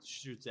maybe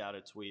shoots out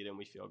a tweet, and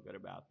we feel good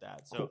about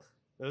that. So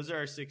Those are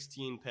our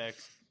 16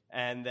 picks.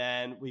 And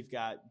then we've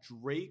got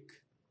Drake.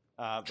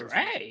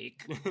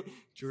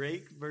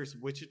 Drake versus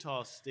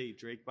Wichita State.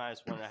 Drake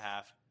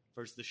 -1.5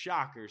 versus the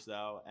Shockers,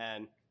 though.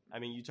 And I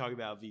mean, you talk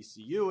about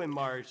VCU in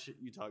March.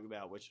 You talk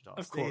about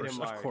Wichita State in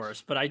March. Of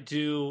course. But I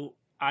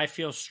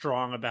feel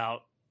strong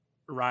about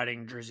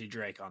riding Drizzy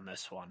Drake on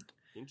this one.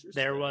 Interesting.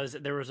 There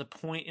was a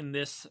point in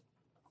this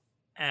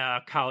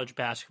college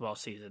basketball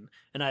season,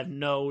 and I have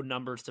no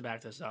numbers to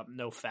back this up,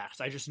 no facts.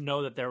 I just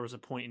know that there was a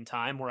point in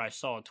time where I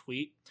saw a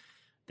tweet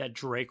that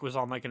Drake was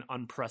on like an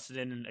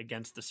unprecedented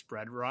against the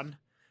spread run.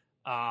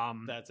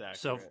 That's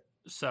accurate.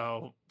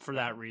 So for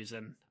that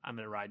reason, I'm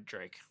going to ride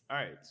Drake. All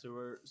right,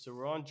 so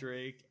we're on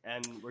Drake,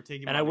 and we're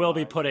taking. And I will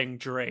be putting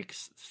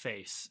Drake's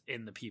face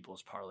in the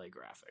People's Parlay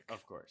graphic.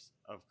 Of course,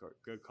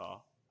 good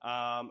call.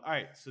 All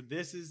right, so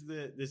this is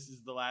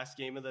the last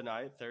game of the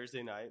night,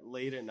 Thursday night,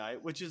 late at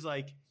night, which is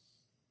like,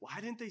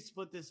 why didn't they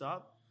split this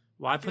up?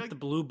 Why put the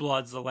Blue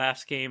Bloods the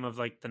last game of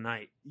like the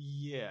night?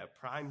 Yeah,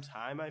 prime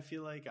time. I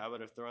feel like I would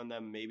have thrown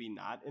them maybe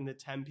not in the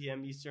 10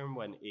 p.m. Eastern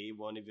when Abe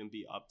won't even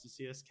be up to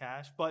see us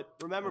cash. But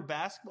remember,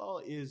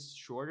 basketball is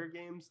shorter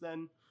games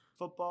than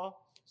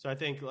football. So I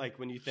think like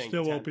when you think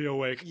Still won't be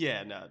awake.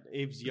 Yeah, no,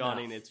 Abe's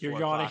yawning. No, It's you're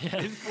 4 yawning.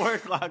 o'clock. It's 4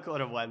 o'clock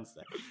on a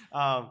Wednesday.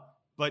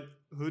 But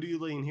who do you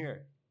lean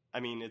here? I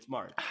mean, it's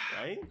March,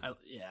 right?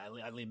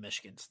 I lean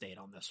Michigan State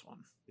on this one.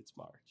 It's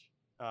March.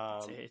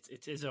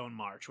 It's his own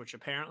March, which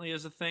apparently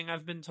is a thing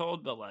I've been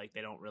told, but like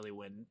they don't really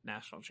win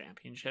national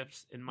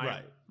championships in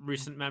my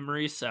recent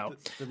memory. So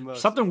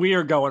something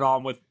weird going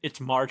on with it's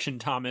March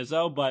and Tom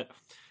Izzo, but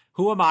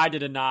who am I to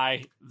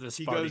deny the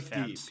Sparty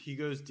fans? He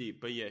goes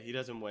deep, but yeah, he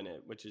doesn't win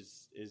it, which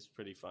is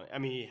pretty funny. I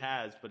mean, he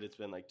has, but it's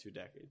been like 2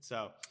 decades.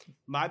 So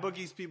my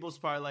bookies, People's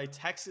Parlay,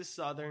 Texas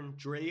Southern,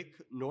 Drake,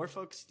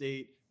 Norfolk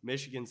State,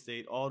 Michigan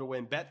State, all to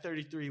win. Bet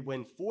 33,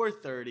 win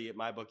 430 at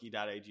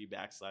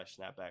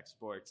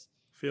mybookie.ag/snapbacksports.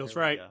 Feels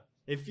right.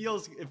 It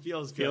feels good.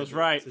 Feels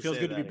right. Feels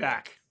good to be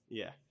back.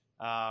 Yeah.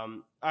 All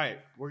right.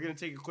 We're going to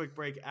take a quick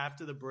break.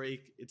 After the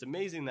break, it's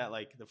amazing that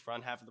like the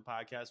front half of the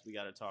podcast, we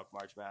got to talk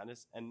March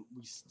Madness, and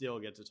we still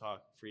get to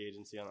talk free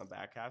agency on the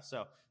back half.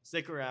 So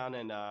stick around,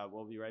 and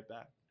we'll be right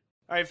back.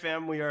 All right,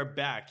 fam, we are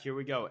back. Here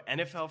we go.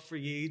 NFL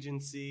free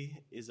agency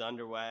is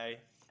underway.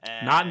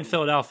 And not in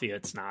Philadelphia.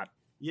 It's not.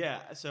 Yeah,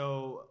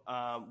 so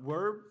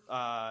we're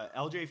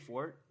LJ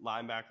Fort,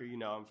 linebacker. You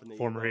know him from the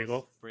former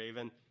Eagle,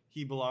 Raven.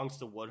 He belongs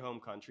to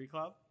Woodhome Country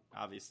Club,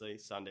 obviously,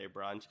 Sunday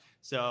brunch.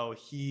 So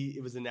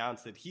it was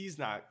announced that he's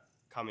not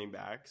coming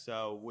back.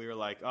 So we were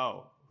like,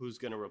 oh, who's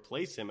going to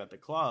replace him at the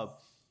club?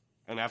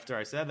 And after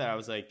I said that, I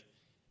was like,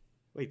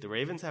 wait, the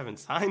Ravens haven't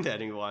signed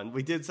anyone.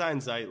 We did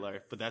sign Zeitler,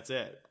 but that's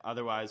it.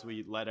 Otherwise,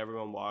 we let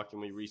everyone walk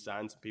and we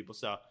re-signed some people.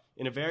 So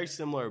in a very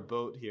similar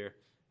boat here.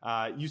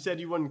 You said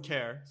you wouldn't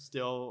care.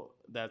 Still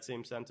that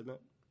same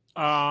sentiment?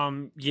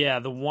 Yeah,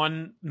 the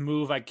one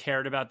move I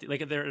cared about,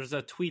 there's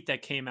a tweet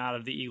that came out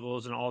of the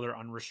Eagles and all their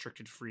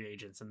unrestricted free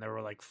agents, and there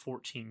were like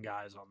 14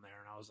 guys on there,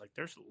 and I was like,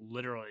 there's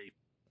literally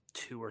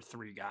 2 or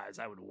 3 guys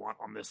I would want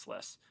on this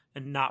list,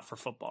 and not for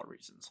football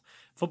reasons.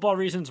 Football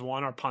reasons,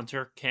 one, our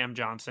punter, Cam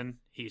Johnson.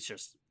 He's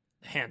just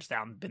hands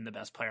down been the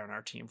best player on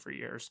our team for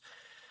years.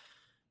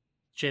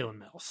 Jalen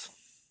Mills,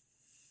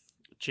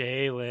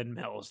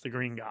 the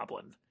Green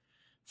Goblin.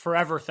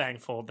 Forever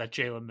thankful that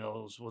Jalen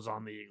Mills was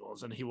on the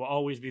Eagles, and he will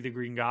always be the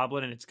Green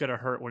Goblin, and it's going to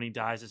hurt when he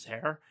dyes his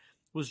hair.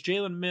 Was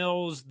Jalen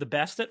Mills the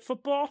best at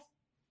football?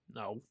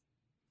 No.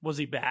 Was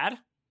he bad?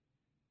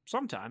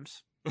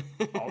 Sometimes.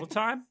 All the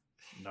time?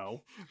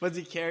 No. Was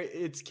he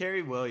it's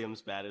Kerry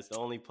Williams bad. It's the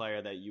only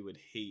player that you would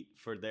hate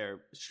for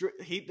their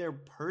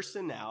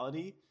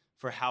personality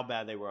for how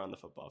bad they were on the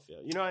football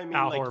field. You know what I mean?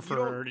 Al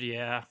Horford,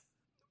 yeah.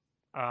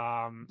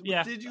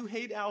 Yeah. Did you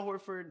hate Al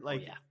Horford?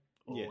 Like, yeah.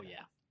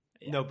 Yeah.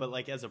 No, but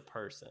like as a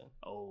person.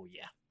 Oh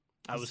yeah,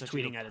 I was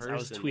tweeting at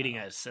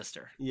his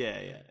sister.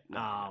 Yeah.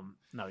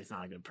 No, he's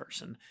not a good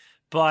person.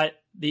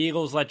 But the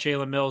Eagles let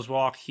Jalen Mills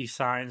walk. He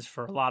signs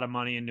for a lot of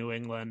money in New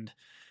England.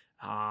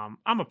 I'm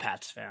a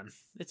Pats fan.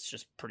 It's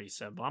just pretty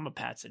simple. I'm a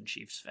Pats and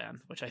Chiefs fan,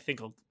 which I think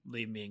will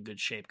leave me in good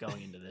shape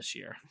going into this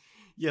year.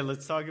 Yeah,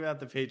 let's talk about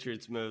the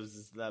Patriots moves.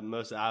 It's the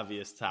most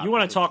obvious topic. You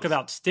want to talk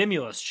about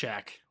stimulus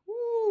check?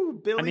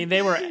 Woo, Billy. I mean,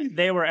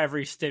 they were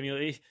every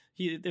stimulus.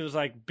 It was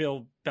like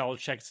Bill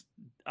Belichick's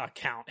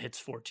account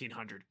hits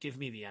 1,400. Give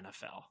me the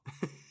NFL.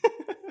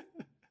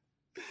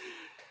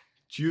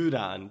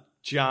 Judon,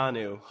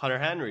 Jonnu, Hunter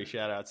Henry,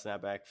 shout out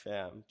Snapback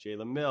fam,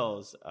 Jalen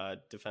Mills,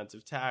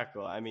 defensive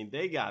tackle. I mean,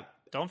 they got.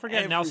 Don't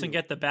forget Nelson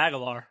Get the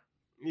Bagallar.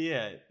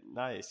 Yeah,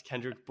 nice.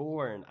 Kendrick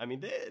Bourne. I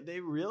mean,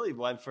 they really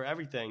went for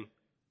everything.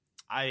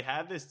 I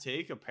had this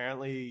take.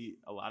 Apparently,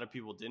 a lot of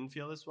people didn't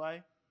feel this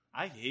way.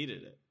 I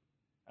hated it.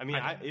 I mean,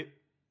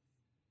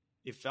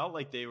 it felt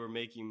like they were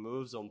making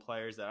moves on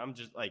players that I'm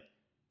just like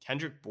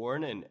Kendrick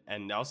Bourne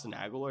and Nelson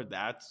Aguilar.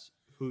 That's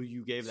who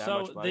you gave that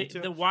much money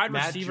to. The wide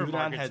receiver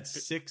Matt Judon had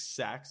 6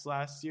 sacks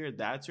last year.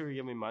 That's who you're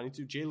giving money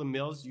to. Jalen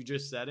Mills, you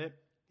just said it.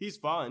 He's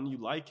fun. You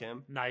like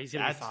him. No, he's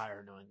going to be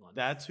fired in New England.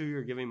 That's who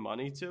you're giving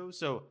money to.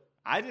 So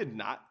I did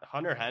not.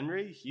 Hunter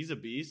Henry, he's a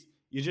beast.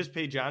 You just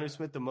paid Jonnu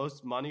Smith the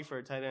most money for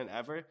a tight end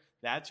ever.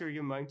 That's who you're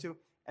giving money to.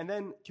 And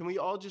then can we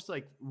all just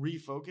like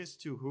refocus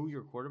to who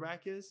your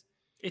quarterback is?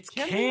 It's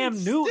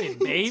Cam Newton,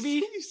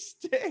 baby. He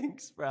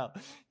stinks, bro.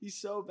 He's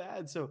so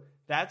bad. So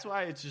that's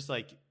why it's just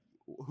like,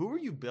 who are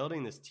you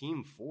building this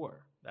team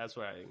for? That's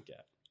what I didn't get.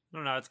 I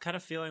don't know. It's kind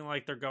of feeling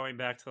like they're going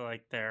back to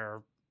like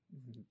their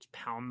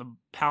pound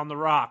the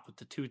rock with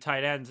the 2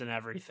 tight ends and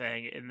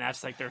everything, and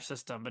that's like their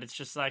system. But it's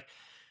just like,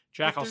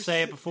 Jack, I'll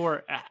say it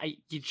before.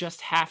 You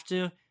just have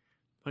to.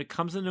 When it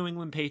comes to New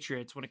England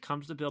Patriots, when it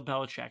comes to Bill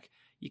Belichick,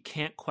 you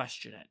can't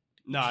question it.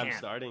 No, I'm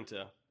starting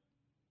to.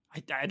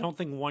 I don't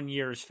think 1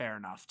 year is fair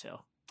enough to.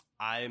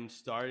 I'm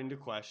starting to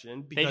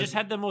question because they just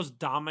had the most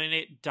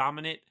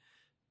dominant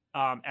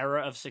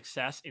era of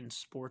success in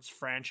sports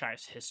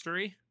franchise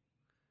history,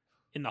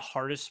 in the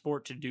hardest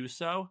sport to do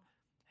so,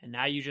 and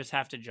now you just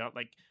have to jump.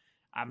 Like,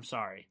 I'm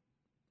sorry,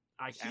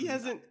 he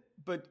hasn't.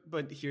 But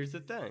here's the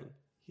thing: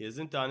 He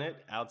hasn't done it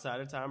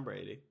outside of Tom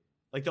Brady.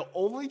 Like, the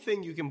only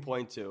thing you can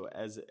point to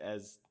as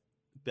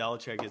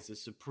Belichick is the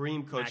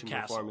supreme coaching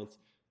performance.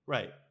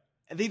 Right.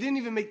 And they didn't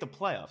even make the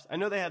playoffs. I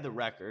know they had the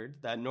record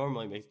that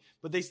normally makes,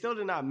 but they still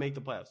did not make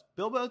the playoffs.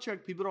 Bill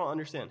Belichick, people don't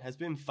understand, has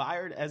been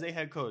fired as a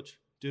head coach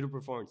due to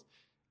performance.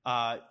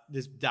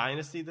 This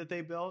dynasty that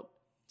they built,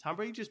 Tom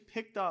Brady just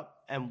picked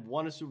up and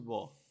won a Super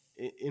Bowl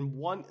in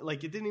one.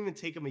 Like, it didn't even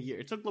take him a year.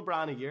 It took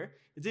LeBron a year.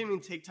 It didn't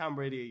even take Tom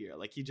Brady a year.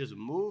 Like, he just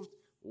moved,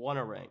 won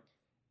a ring.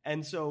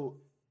 And so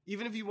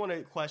even if you want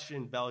to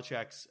question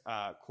Belichick's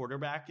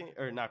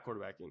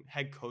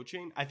head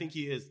coaching, I think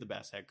he is the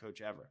best head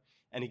coach ever.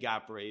 And he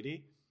got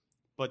Brady.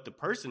 But the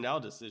personnel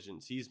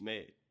decisions he's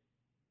made,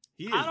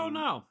 I don't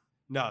know.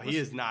 No, he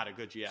is not a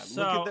good GM.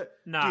 So, Look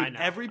at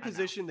every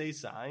position they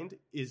signed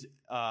is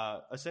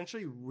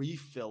essentially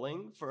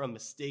refilling for a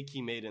mistake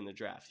he made in the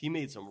draft. He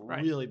made some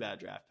really bad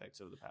draft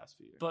picks over the past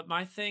few years. But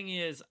my thing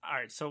is, all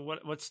right, so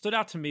what stood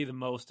out to me the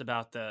most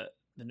about the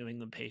New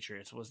England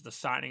Patriots was the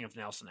signing of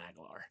Nelson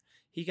Aguilar.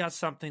 He got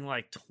something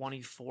like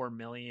 $24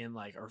 million,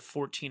 or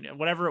 14,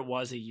 whatever it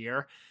was a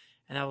year.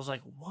 And I was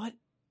like, what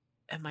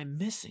am I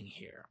missing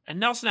here? And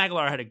Nelson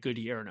Aguilar had a good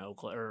year in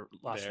Oakland or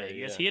Las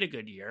Vegas. Yeah. He had a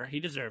good year. He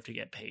deserved to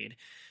get paid.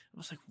 I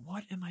was like,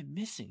 what am I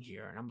missing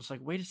here? And I was like,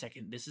 wait a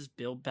second. This is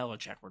Bill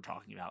Belichick we're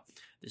talking about.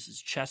 This is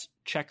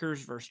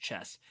checkers versus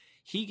chess.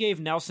 He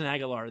gave Nelson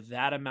Aguilar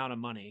that amount of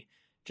money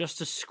just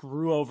to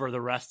screw over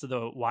the rest of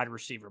the wide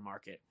receiver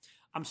market.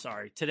 I'm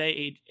sorry.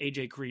 Today,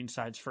 AJ Green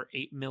signs for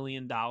 $8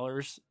 million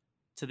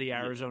to the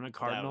Arizona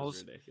Cardinals.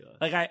 That was ridiculous.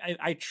 Like,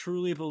 I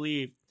truly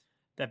believe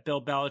that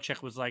Bill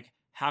Belichick was like,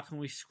 how can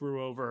we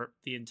screw over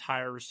the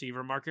entire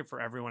receiver market for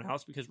everyone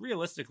else? Because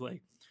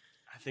realistically,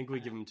 I think we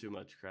give him too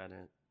much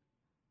credit.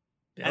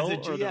 Bill, as a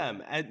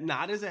GM,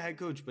 not as a head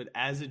coach, but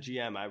as a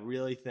GM, I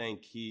really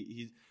think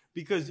he's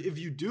because if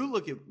you do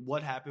look at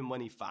what happened when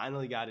he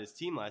finally got his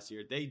team last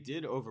year, they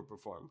did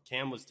overperform.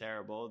 Cam was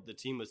terrible. The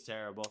team was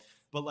terrible.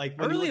 But like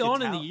early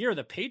on in the year,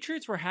 the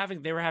Patriots were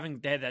having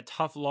that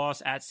tough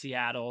loss at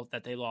Seattle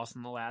that they lost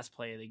in the last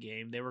play of the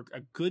game. They were a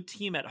good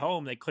team at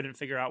home. They couldn't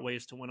figure out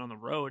ways to win on the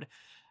road.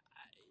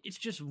 It's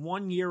just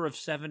 1 year of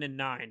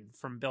 7-9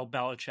 from Bill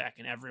Belichick,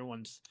 and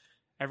everyone's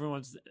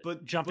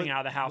jumping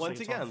out of the house. Once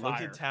again,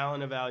 look at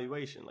talent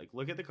evaluation. Like,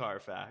 look at the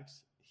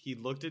Carfax. He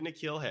looked at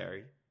N'Keal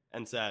Harry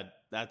and said,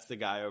 "That's the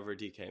guy over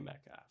DK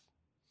Metcalf."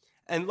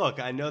 And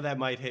look, I know that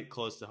might hit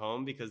close to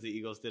home because the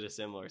Eagles did a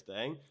similar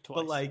thing. Twice.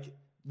 But like,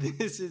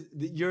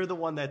 you're the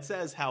one that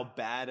says how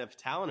bad of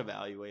talent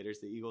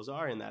evaluators the Eagles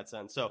are in that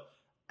sense. So,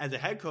 as a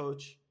head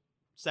coach,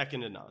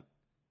 second to none.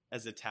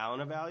 As a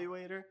talent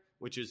evaluator,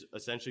 which is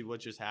essentially what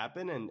just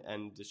happened,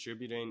 and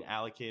distributing,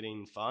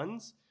 allocating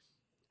funds,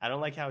 I don't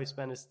like how he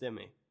spent his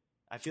stimmy.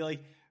 I feel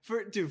like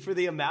for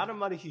the amount of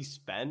money he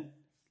spent,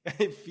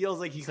 it feels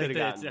like he could have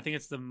gotten. I think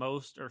it's the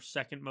most or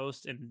second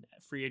most in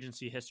free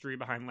agency history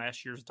behind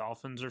last year's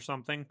Dolphins or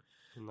something.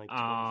 In like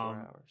 24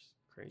 hours.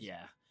 Crazy.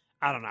 Yeah.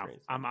 I don't know.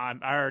 I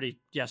already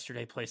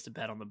yesterday placed a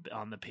bet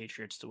on the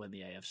Patriots to win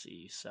the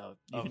AFC, so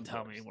you can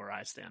tell me where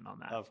I stand on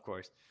that. Of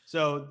course.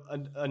 So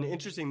an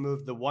interesting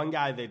move. The one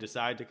guy they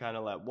decided to kind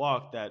of let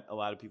walk that a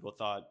lot of people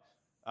thought,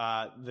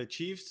 the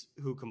Chiefs,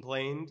 who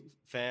complained,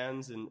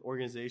 fans and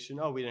organization,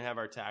 we didn't have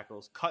our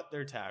tackles, cut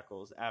their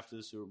tackles after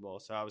the Super Bowl.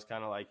 So I was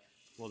kind of like,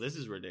 well, this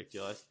is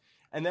ridiculous.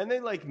 And then they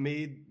like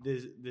made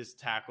this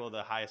tackle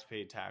the highest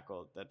paid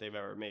tackle that they've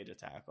ever made a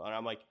tackle, and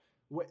I'm like,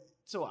 what?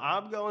 So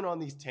I'm going on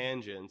these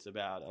tangents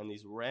and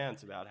these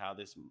rants about how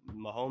this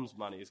Mahomes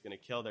money is going to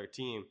kill their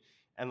team.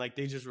 And like,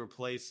 they just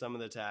replace some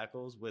of the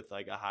tackles with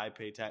like a high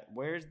pay tackle.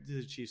 Where did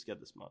the Chiefs get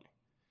this money?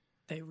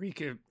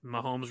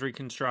 Mahomes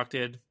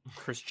reconstructed,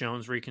 Chris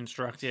Jones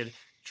reconstructed,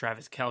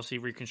 Travis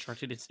Kelce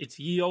reconstructed. It's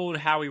ye old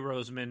Howie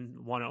Roseman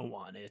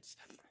 101. It's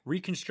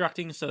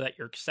reconstructing so that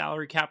your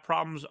salary cap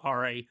problems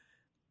are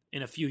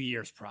in a few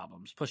years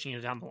problems, pushing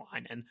it down the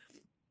line. And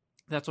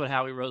that's what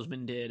Howie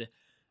Roseman did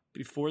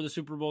before the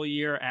Super Bowl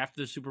year,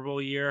 after the Super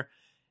Bowl year.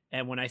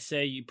 And when I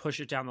say you push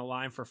it down the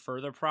line for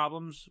further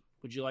problems,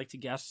 would you like to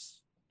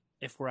guess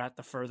if we're at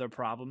the further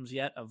problems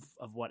yet of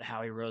what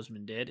Howie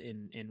Roseman did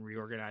in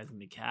reorganizing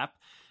the cap?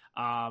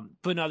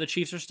 But no, the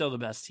Chiefs are still the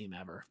best team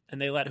ever.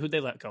 And who'd they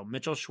let go?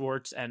 Mitchell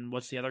Schwartz and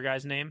what's the other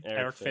guy's name?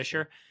 Eric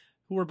Fisher,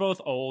 who were both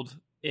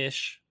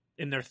old-ish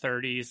in their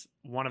 30s.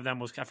 One of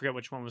them was, I forget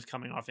which one was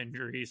coming off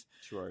injuries.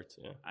 Schwartz,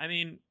 yeah. I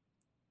mean,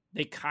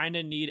 they kind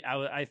of need.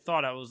 I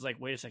thought, I was like,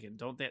 wait a second,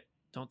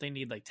 don't they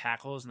need like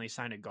tackles? And they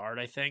signed a guard,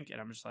 I think.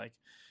 And I'm just like,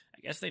 I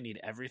guess they need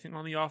everything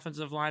on the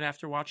offensive line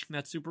after watching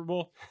that Super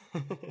Bowl.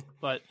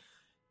 But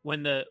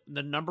when the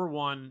number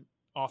one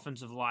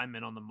offensive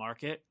lineman on the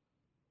market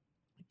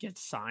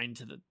gets signed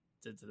to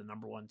the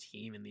number one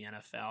team in the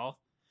NFL,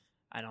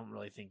 I don't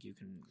really think you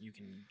can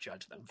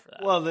judge them for that.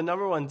 Well, the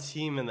number one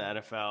team in the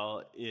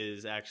NFL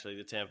is actually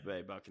the Tampa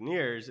Bay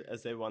Buccaneers,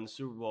 as they won the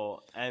Super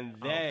Bowl, and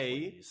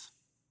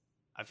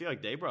I feel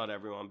like they brought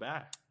everyone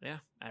back. Yeah,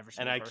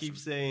 I keep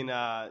seeing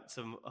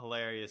some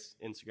hilarious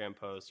Instagram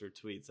posts or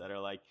tweets that are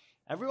like,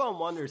 everyone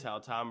wonders how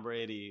Tom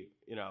Brady,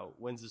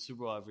 wins the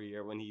Super Bowl every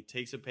year when he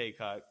takes a pay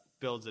cut,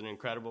 builds an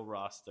incredible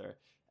roster,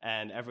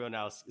 and everyone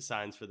else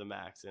signs for the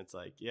max. And it's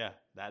like, yeah,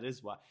 that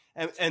is why.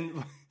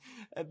 And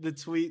the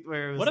tweet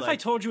where it was what if like, I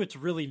told you it's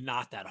really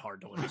not that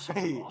hard to win a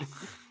Super Bowl?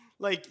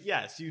 Like,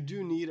 yes, you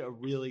do need a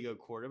really good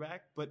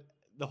quarterback, but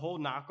the whole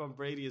knock on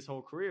Brady his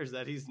whole career is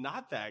that he's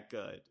not that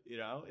good. You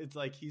know, it's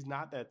like he's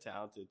not that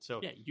talented. So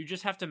yeah, you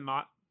just have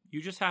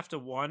to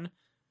one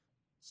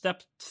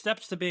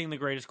steps to being the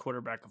greatest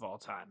quarterback of all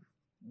time.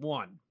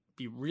 1,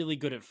 be really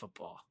good at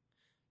football.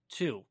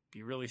 2,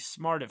 be really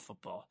smart at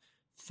football.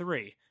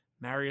 3,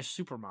 marry a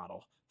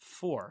supermodel.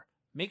 4,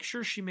 make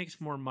sure she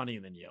makes more money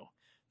than you.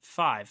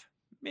 5,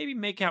 maybe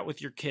make out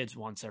with your kids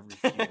once every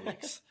few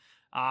weeks.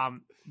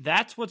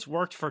 That's what's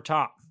worked for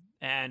Tom,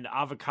 and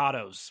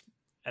avocados.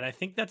 And I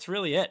think that's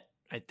really it.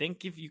 I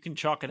think if you can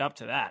chalk it up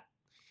to that.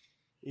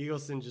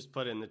 Eagleson just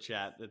put in the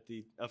chat that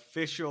the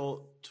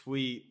official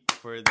tweet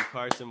for the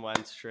Carson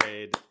Wentz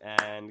trade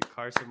and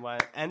Carson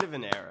Wentz, end of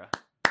an era,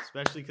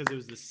 especially because it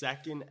was the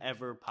second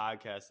ever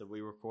podcast that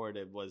we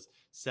recorded was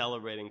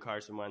celebrating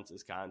Carson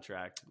Wentz's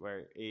contract,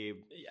 where Abe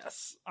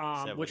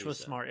which was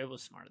smart. It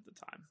was smart at the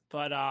time.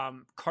 But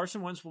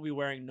Carson Wentz will be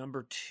wearing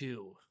number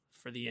 2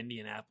 for the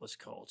Indianapolis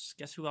Colts.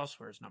 Guess who else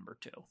wears number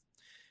 2?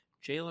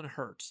 Jalen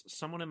Hurts.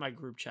 Someone in my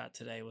group chat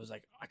today was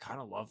like, I kind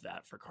of love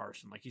that for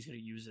Carson. Like, he's going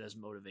to use it as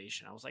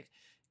motivation. I was like,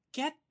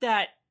 get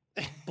that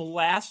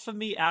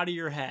blasphemy out of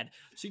your head.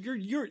 So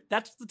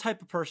that's the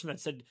type of person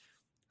that said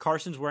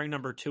Carson's wearing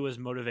number 2 as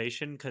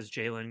motivation because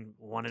Jalen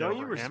wanted over him.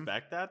 Don't you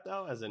respect that,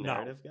 though, as a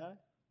narrative guy?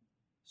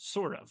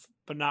 Sort of,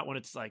 but not when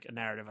it's like a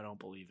narrative I don't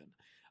believe in.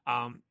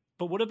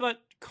 But what about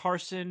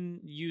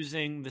Carson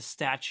using the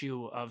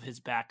statue of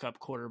his backup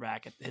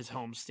quarterback at his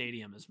home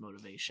stadium as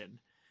motivation?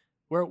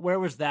 Where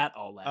was that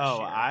all last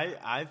year?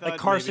 I thought like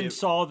Carson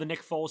saw the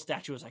Nick Foles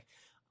statue, was like,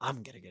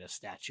 I'm gonna get a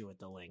statue at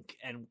the link,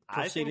 and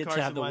proceeded to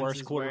have the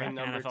worst quarterback in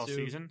NFL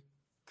season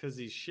because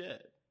he's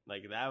shit.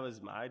 Like, that was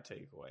my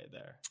takeaway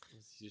there.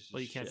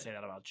 Well, you can't say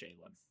that about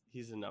Jalen.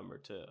 He's a number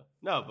 2.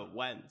 No, but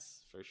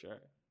Wentz for sure.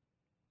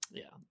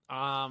 Yeah.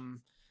 I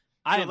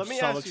am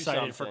so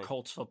excited for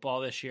Colts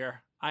football this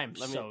year. I am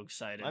so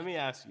excited. Let me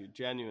ask you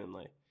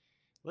genuinely.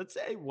 Let's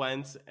say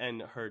Wentz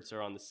and Hurts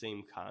are on the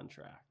same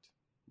contract.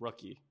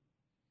 Rookie.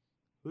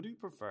 Who do you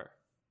prefer?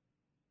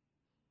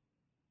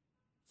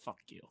 Fuck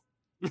you.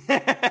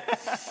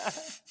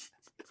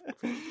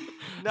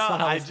 No,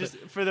 I just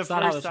for the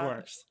first time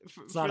works.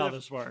 It's not how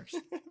this works.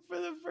 For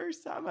the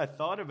first time, I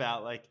thought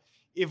about, like,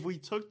 if we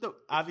took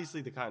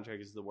obviously the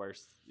contract is the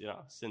worst,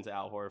 since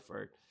Al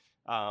Horford.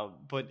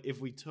 But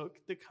if we took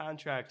the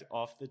contract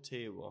off the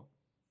table,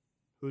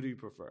 who do you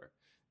prefer?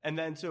 And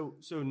then so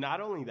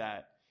not only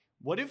that,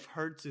 what if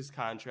Hurts'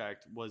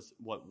 contract was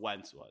what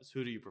Wentz was?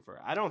 Who do you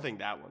prefer? I don't think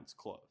that one's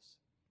close.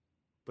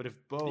 But if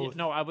both...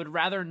 No, I would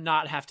rather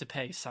not have to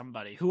pay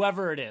somebody,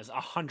 whoever it is,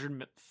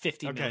 $150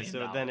 million. Okay,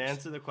 so then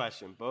answer the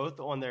question. Both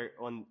on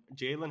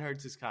Jalen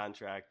Hurts'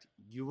 contract,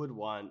 you would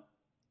want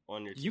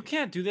on your team. You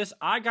can't do this.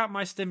 I got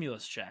my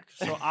stimulus check,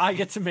 so I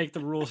get to make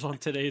the rules on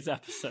today's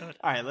episode.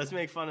 All right, let's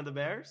make fun of the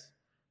Bears?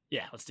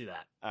 Yeah, let's do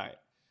that. All right.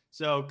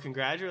 So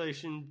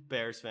congratulations,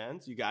 Bears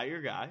fans. You got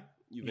your guy.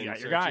 You got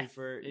your guy.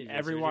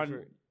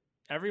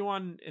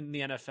 Everyone in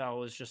the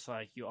NFL is just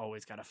like, you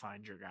always got to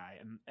find your guy.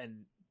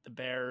 And the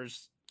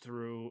Bears,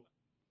 through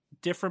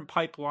different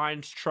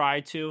pipelines,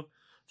 tried to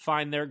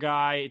find their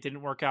guy. It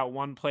didn't work out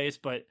one place,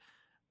 but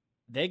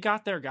they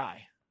got their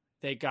guy.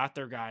 They got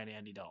their guy in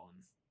Andy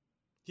Dalton.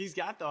 He's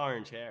got the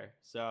orange hair,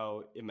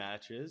 so it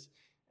matches.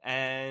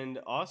 And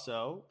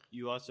also,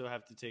 you also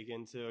have to take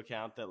into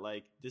account that,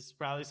 like, this is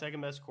probably the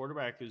second best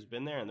quarterback who's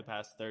been there in the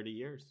past 30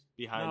 years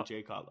behind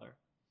Jay Cutler.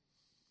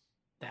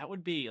 That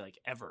would be, like,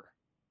 ever.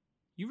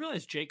 You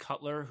realize Jay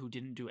Cutler, who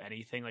didn't do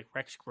anything, like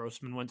Rex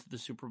Grossman went to the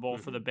Super Bowl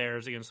for the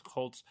Bears against the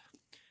Colts.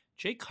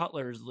 Jay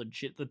Cutler is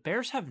legit. The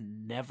Bears have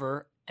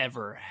never,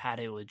 ever had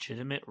a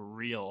legitimate,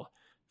 real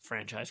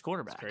franchise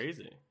quarterback. It's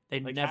crazy. They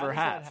never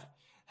have.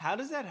 How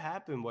does that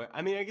happen?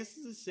 I guess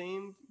it's the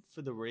same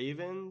for the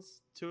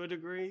Ravens to a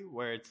degree,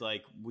 where it's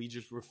like we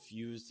just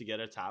refuse to get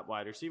a top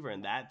wide receiver,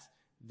 and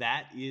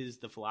that is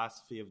the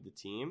philosophy of the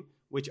team,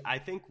 which I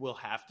think will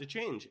have to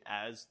change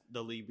as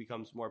the league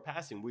becomes more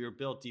passing. We were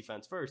built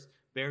defense first,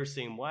 Bears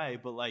same way,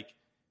 but like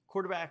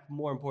quarterback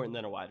more important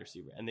than a wide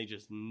receiver, and they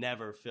just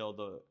never fill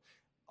the.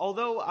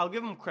 Although I'll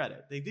give them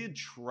credit, they did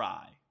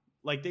try.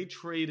 Like, they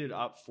traded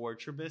up for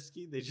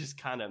Trubisky, they just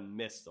kind of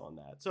missed on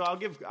that. So I'll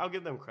give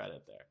them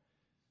credit there.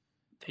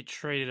 They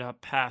traded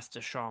up past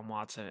Deshaun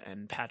Watson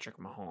and Patrick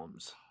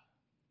Mahomes.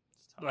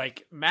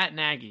 Like, Matt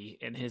Nagy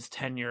in his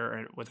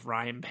tenure with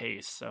Ryan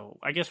Pace, so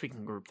I guess we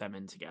can group them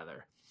in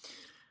together.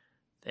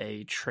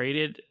 They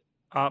traded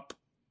up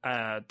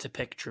to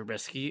pick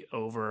Trubisky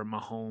over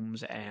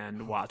Mahomes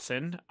and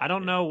Watson. I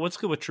don't know what's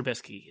good with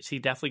Trubisky. Is he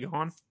definitely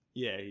gone?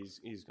 Yeah,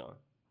 he's gone.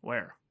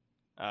 Where?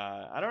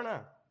 I don't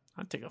know.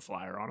 I'd take a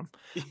flyer on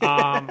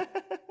him.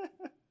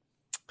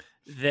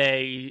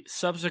 They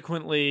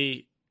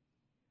subsequently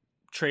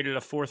traded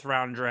a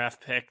 4th-round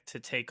draft pick to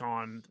take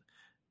on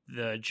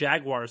the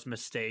Jaguars'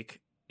 mistake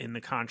in the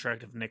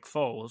contract of Nick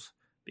Foles,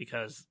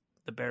 because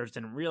The Bears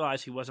didn't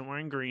realize he wasn't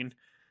wearing green.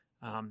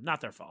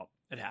 Not their fault.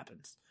 It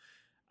happens.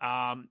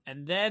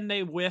 And then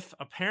they whiff.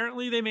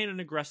 Apparently, they made an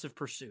aggressive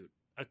pursuit,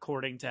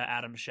 according to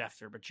Adam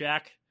Schefter. But,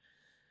 Jack,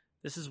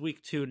 this is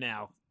week 2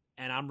 now,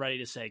 and I'm ready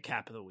to say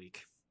cap of the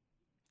week.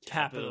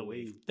 Cap of the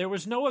week. There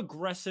was no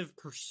aggressive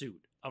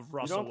pursuit of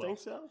Russell You don't think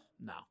so?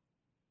 No.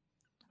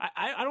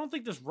 I don't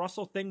think this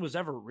Russell thing was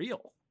ever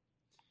real.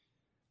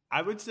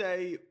 I would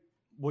say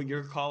what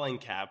you're calling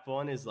cap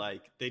on is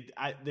like they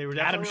were definitely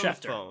Adam on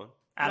Schefter. the phone.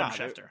 Adam No,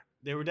 Schefter.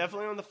 They were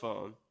definitely on the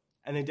phone,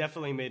 and they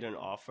definitely made an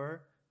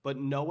offer. But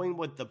knowing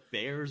what the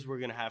Bears were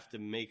going to have to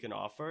make an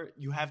offer,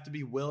 you have to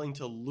be willing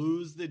to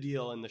lose the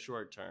deal in the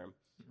short term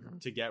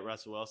to get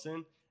Russell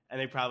Wilson.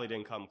 And they probably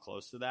didn't come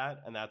close to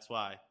that. And that's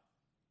why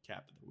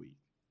cap of the week.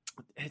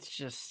 It's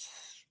just...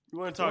 You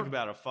want to talk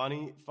about a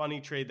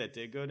funny trade that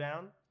did go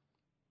down?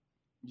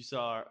 You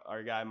saw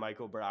our guy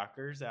Michael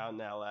Brockers out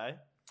in L.A.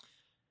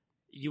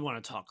 You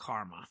want to talk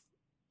karma.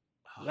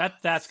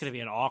 That's going to be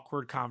an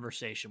awkward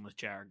conversation with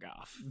Jared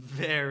Goff.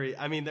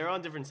 I mean, they're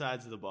on different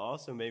sides of the ball,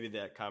 so maybe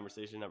that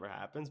conversation never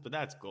happens, but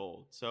that's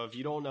gold. So if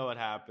you don't know what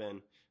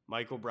happened,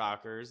 Michael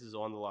Brockers is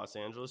on the Los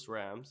Angeles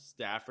Rams.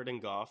 Stafford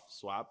and Goff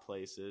swap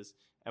places.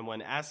 And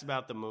when asked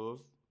about the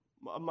move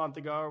a month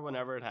ago or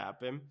whenever it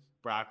happened,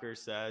 Brockers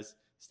says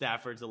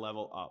Stafford's a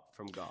level up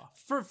from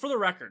Goff. For the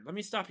record, let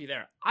me stop you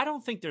there. I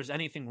don't think there's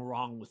anything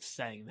wrong with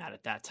saying that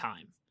at that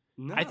time.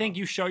 No. I think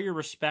you show your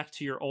respect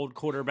to your old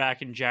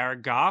quarterback in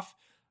Jared Goff,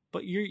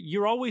 but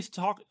you're always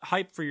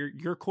hype for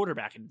your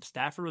quarterback, and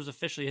Stafford was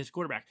officially his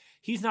quarterback.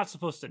 He's not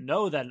supposed to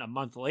know that a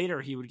month later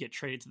he would get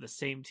traded to the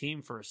same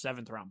team for a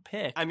 7th-round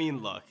pick. I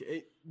mean, look,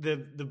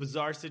 the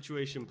bizarre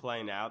situation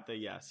playing out that,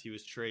 yes, he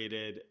was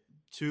traded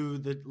to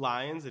the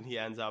Lions and he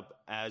ends up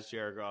as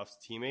Jared Goff's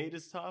teammate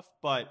is tough,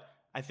 but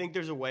I think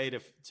there's a way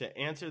to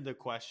answer the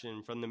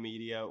question from the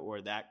media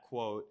or that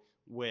quote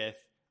with,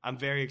 I'm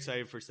very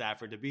excited for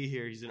Stafford to be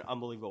here. He's an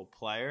unbelievable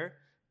player.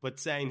 But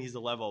saying he's a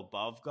level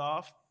above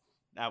Goff,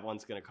 that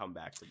one's going to come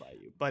back to bite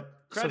you. But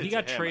so he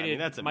got traded. I mean,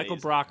 that's Michael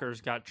amazing.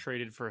 Brockers got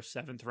traded for a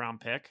 7th-round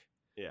pick.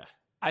 Yeah.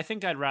 I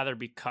think I'd rather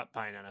be cut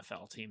by an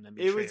NFL team than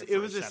be It traded was for it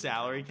was a 7th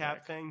salary round cap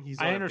pick. thing.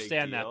 He's I on a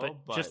understand big that,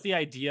 deal, but just the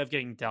idea of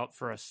getting dealt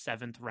for a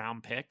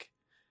 7th-round pick,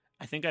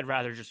 I think I'd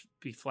rather just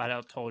be flat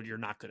out told you're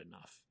not good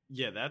enough.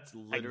 Yeah, that's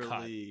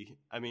literally.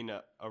 I mean,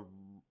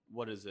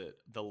 what is it?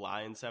 The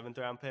Lions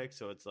 7th-round pick.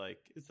 So it's like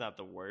it's not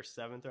the worst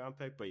 7th-round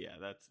pick, but yeah,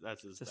 that's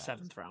It's a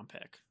 7th-round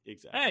pick.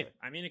 Exactly. Hey,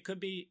 I mean, it could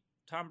be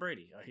Tom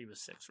Brady. He was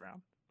 6th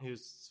round. He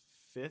was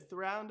 5th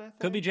round. I think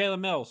Could be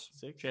Jalen Mills.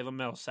 6th? Jalen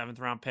Mills,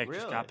 7th-round pick, just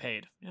Really? got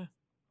paid. Yeah,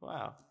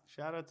 Wow!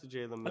 Shout out to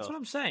Jalen Mills. that's what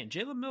I'm saying.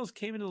 Jalen Mills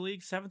came into the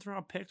league,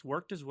 7th-round pick,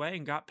 worked his way,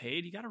 and got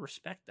paid. You got to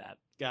respect that.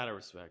 Gotta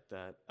respect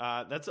that.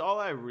 That's all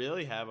I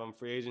really have on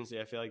free agency.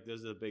 I feel like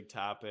those are the big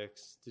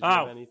topics. Did you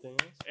have anything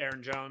else?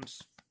 Aaron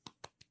Jones.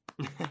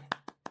 I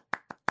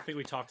think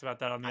we talked about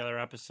that on the other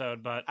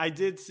episode, but I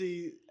did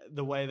see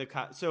the way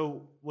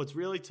so what's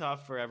really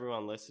tough for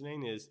everyone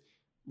listening is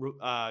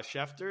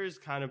Schefter has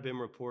kind of been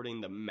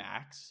reporting the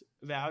max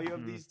value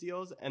of these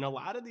deals, and a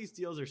lot of these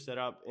deals are set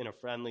up in a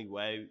friendly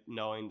way,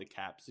 knowing the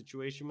cap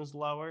situation was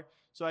lower.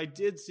 So I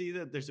did see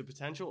that there's a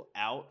potential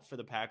out for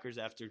the Packers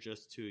after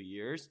just 2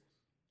 years.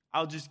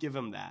 I'll just give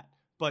them that.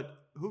 But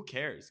who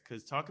cares?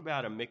 Because talk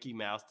about a Mickey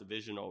Mouse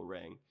divisional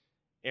ring.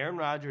 Aaron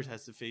Rodgers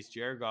has to face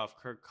Jared Goff,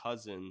 Kirk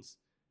Cousins,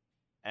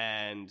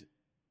 and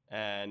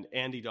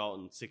Andy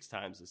Dalton 6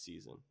 times this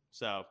season.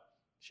 So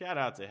shout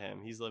out to him.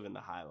 He's living the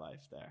high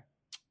life there.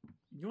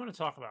 you want to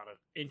talk about an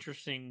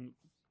interesting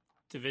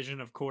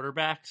division of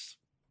quarterbacks?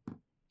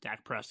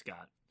 Dak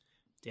Prescott,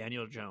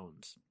 Daniel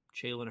Jones,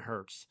 Jalen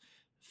Hurts,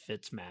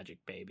 Fitzmagic,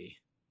 baby.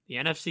 The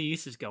NFC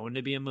East is going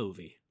to be a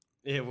movie.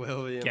 It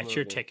will be a Get movie.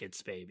 your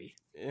tickets, baby.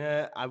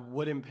 Yeah, I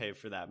wouldn't pay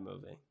for that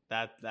movie.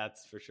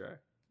 That's for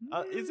sure.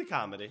 It's a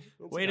comedy.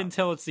 Wait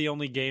until it's the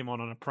only game on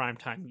a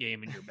primetime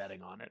game and you're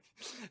betting on it.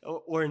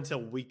 or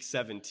until week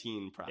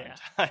 17 prime Yeah.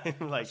 time.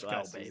 Like Let's go,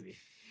 last season. baby.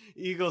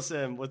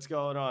 Eagleson, what's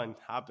going on?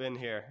 Hop in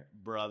here,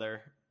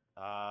 brother.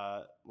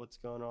 What's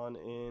going on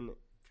in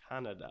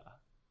Canada?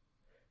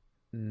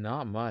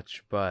 Not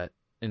much, but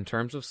in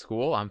terms of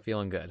school, I'm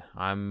feeling good.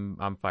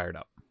 I'm fired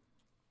up.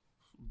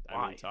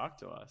 I mean, talk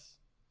to us.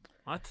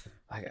 What?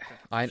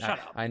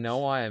 I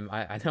know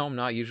I know I'm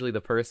not usually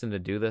the person to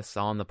do this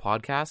on the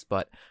podcast,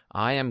 but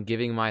I am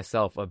giving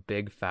myself a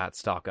big fat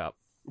stock up.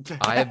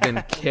 I have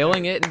been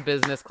killing it in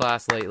business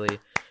class lately.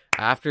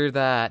 After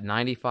that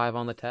 95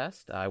 on the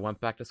test, I went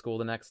back to school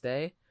the next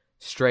day,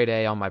 straight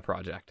A on my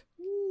project.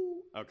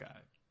 Okay.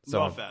 So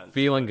No I'm offense,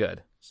 feeling but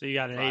good. So you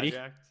got an 80?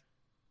 project?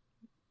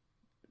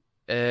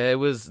 It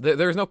was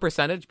there's no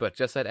percentage, but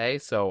just at A,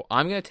 so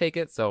I'm gonna take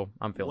it. So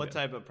I'm feeling What good.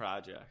 type of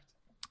project?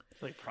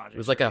 Like project It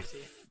was like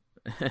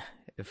crazy.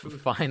 a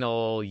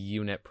final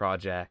unit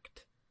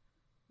project.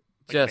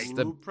 Like Just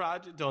a a, group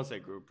project? Don't say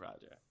group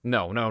project.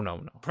 no.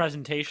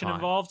 presentation Fine.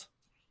 involved?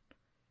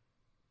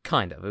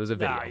 Kind of. It was a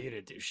video. Nah, you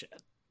didn't do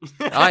shit.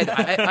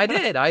 I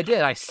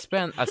did. I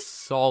spent a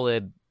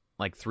solid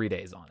 3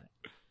 days on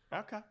it.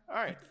 Okay. All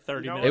right.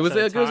 30 You know minutes. It was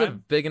at a a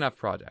time? big enough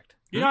project.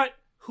 You know what?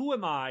 Who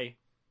am I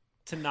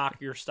to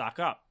knock your stock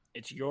up?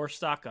 It's your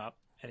stock up,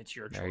 and it's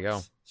your choice. There you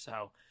go.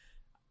 So,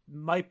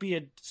 might be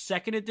a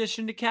second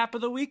edition to Cap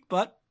of the Week,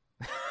 but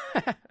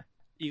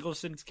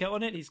Eagleson's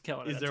killing it. He's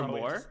killing it. Is there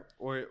more,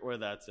 or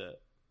that's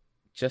it?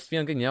 Just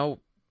feeling good.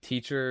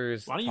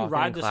 Teachers. Why don't you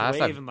ride this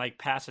wave and like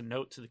pass a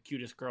note to the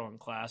cutest girl in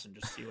class and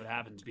just see what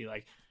happens? Be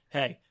like,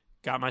 hey,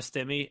 got my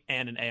stimmy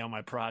and an A on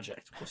my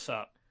project. What's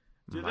up?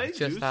 Do Might they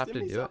just do have to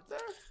stimmies do it. up there?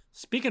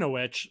 Speaking of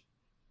which,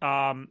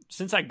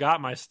 since I got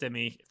my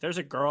stimmy, if there's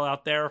a girl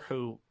out there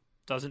who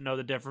doesn't know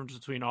the difference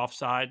between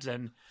offsides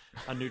and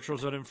a neutral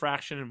zone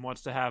infraction and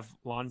wants to have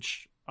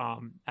lunch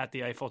at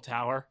the Eiffel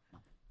Tower,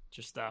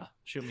 just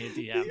shoot me a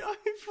DM. The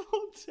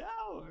Eiffel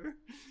Tower.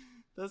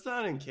 That's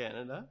not in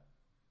Canada.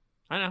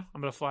 I know. I'm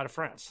going to fly to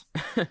France.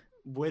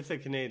 With a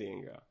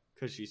Canadian girl.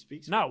 Because she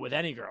speaks No, with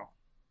any girl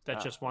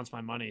that just wants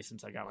my money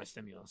since I got my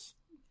stimulus.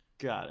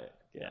 Got it.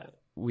 Yeah.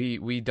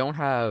 We don't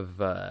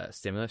have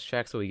stimulus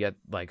checks, so we get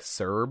like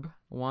CERB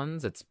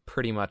ones. It's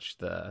pretty much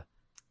the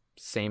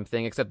same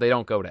thing, except they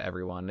don't go to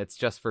everyone. It's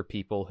just for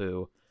people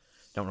who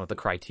don't know what the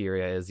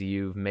criteria is.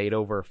 You've made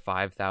over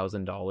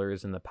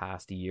 $5,000 in the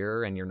past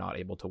year, and you're not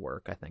able to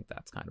work. I think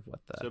that's kind of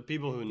what the... So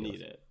people who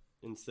need it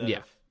instead Yeah.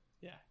 of...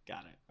 Yeah,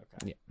 got it.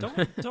 Okay.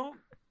 Yeah. Don't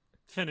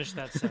finish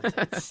that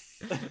sentence.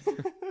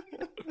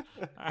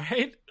 All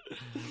right?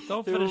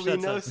 Don't There will finish be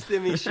that no sentence.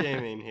 stimmy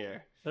shaming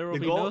here. There will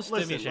The be goal- no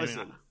stimmy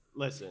shaming.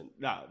 Listen.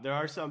 No, there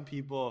are some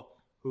people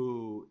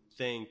who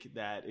think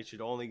that it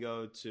should only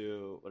go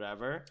to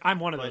whatever. I'm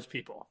one of those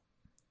people.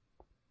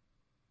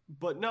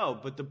 But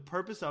the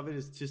purpose of it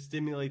is to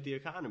stimulate the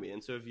economy.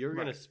 And so if you're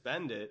going to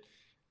spend it,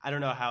 I don't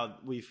know how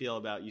we feel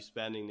about you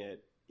spending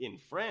it in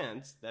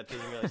France. That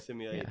doesn't really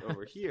stimulate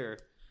over here.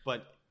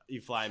 But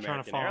you fly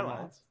American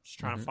Airlines. Just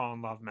trying to fall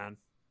in love, man. I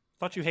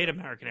thought you hate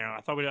American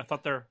Airlines. I thought we're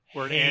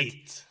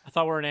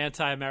an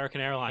anti-American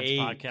Airlines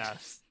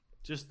podcast.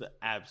 Just the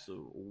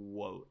absolute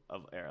woe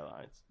of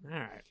airlines. All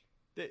right.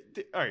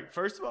 All right.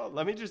 First of all,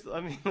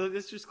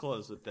 let's just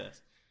close with this.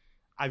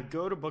 I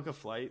go to book a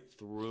flight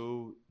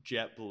through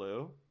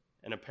JetBlue,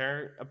 and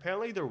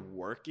apparently they're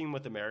working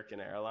with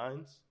American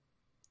Airlines.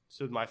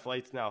 So my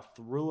flight's now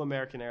through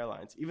American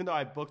Airlines, even though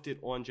I booked it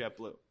on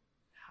JetBlue.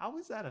 How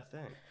is that a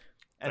thing?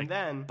 And like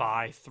then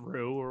buy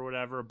through or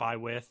whatever, buy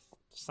with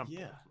some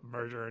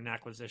merger and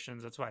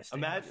acquisitions. That's why I stay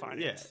in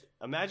finance.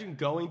 Imagine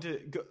going to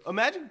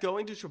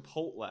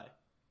Chipotle,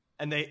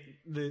 and the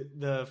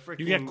freaking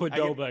you get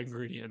Qdoba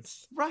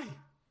ingredients, right?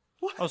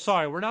 What? Oh,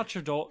 sorry, we're not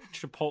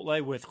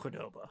Chipotle with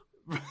Qdoba.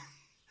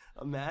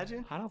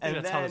 Imagine. I don't think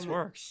that's how this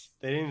works.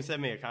 They didn't even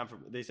send me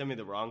they sent me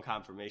the wrong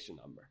confirmation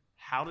number.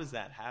 How does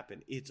that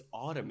happen? It's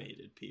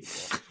automated, people.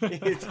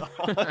 It's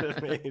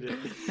automated.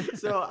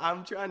 So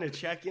I'm trying to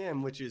check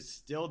in, which is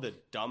still the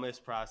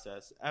dumbest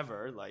process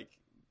ever. Like,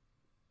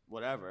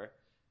 whatever.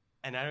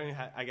 And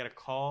I got to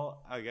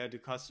call. I got to do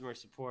customer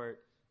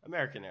support.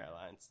 American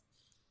Airlines,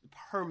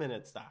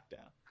 permanent stock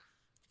down.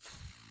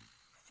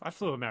 I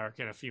flew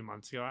American a few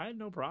months ago. I had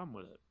no problem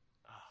with it.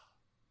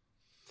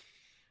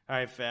 All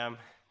right, fam.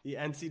 The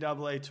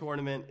NCAA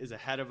tournament is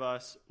ahead of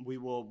us. We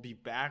will be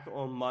back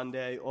on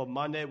Monday. On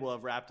Monday, we'll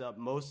have wrapped up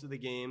most of the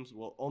games.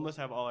 We'll almost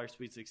have all our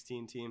Sweet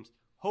 16 teams.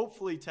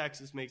 Hopefully,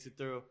 Texas makes it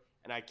through.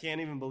 And I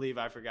can't even believe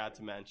I forgot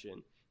to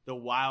mention the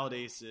Wild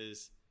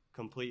Aces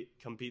compete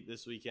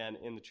this weekend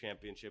in the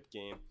championship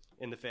game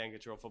in the Fan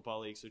Control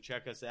Football League. So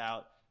check us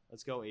out.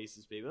 Let's go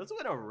Aces, baby. Let's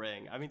win a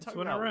ring. I mean, let's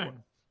win a ring.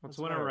 Let's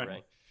win a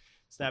ring.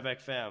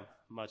 Snapback fam,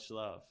 much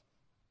love.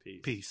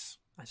 Peace.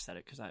 I said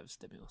it because I have a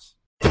stimulus.